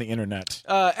find you on the internet?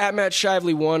 At Matt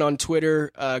Shively 1 on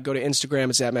Twitter. Go to Instagram.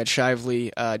 It's at Matt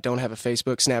Shively. Don't have a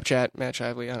Facebook. Snapchat, Matt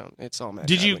Shively. It's all Matt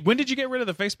Shively. When did you get rid of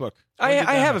the Facebook? I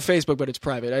have a Facebook, but it's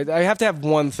private. I have to have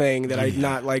one thing that I'm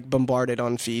not like bombarded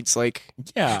on feeds.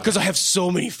 Because I have so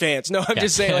many fans. No, I'm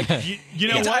just saying, like, you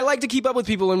know what? I like to keep up with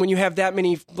people, and when you have that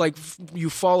many, like, you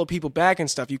follow people back and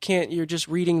stuff, you're just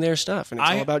reading their stuff, and it's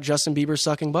all about Justin Bieber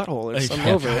sucking butthole or something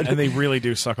over it. And they really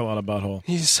do suck a lot of butthole.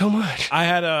 He's so much. I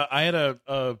had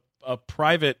a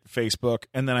private Facebook,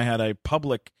 and then I had a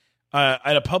public. I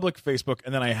had a public Facebook,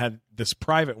 and then I had this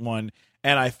private one,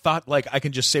 and I thought, like, I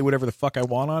can just say whatever the fuck I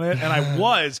want on it, and I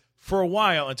was for a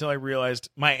while until I realized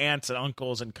my aunts and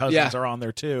uncles and cousins are on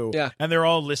there too. Yeah. And they're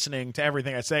all listening to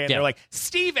everything I say. And they're like,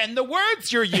 Steven, the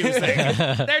words you're using,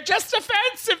 they're just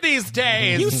offensive these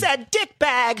days. You said dick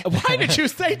bag. Why did you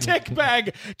say dick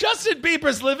bag? Justin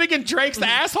Bieber's living in Drake's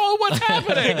asshole? What's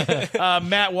happening?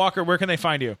 Matt Walker, where can they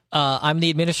find you? I'm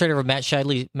the administrator of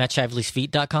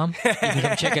MattShively'sfeet.com. You can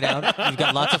come check it out. We've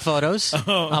got lots of photos. I'm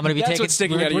going to be That's what's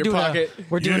sticking out of your pocket.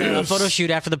 We're doing a photo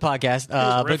shoot after the podcast.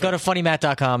 But go to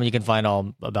funnymatt.com and you can find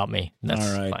all about me. That's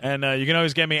all right. fine. And you can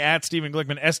always get me at Stephen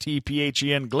Glickman,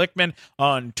 STPHEN Glickman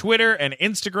on Twitter and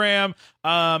Instagram.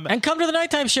 And come to the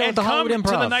nighttime show at the Hollywood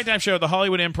Improv. To the nighttime show at the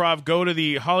Hollywood Improv. Go to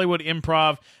the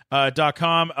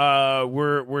HollywoodImprov.com.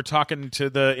 We're talking to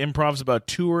the improvs about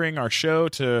touring our show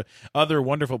to other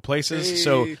wonderful places. Hey.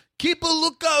 So keep a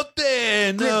lookout there.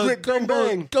 And, come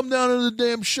down to the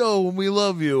damn show when we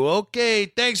love you. Okay,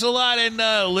 thanks a lot, and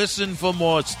listen for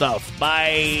more stuff.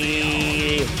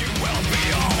 Bye.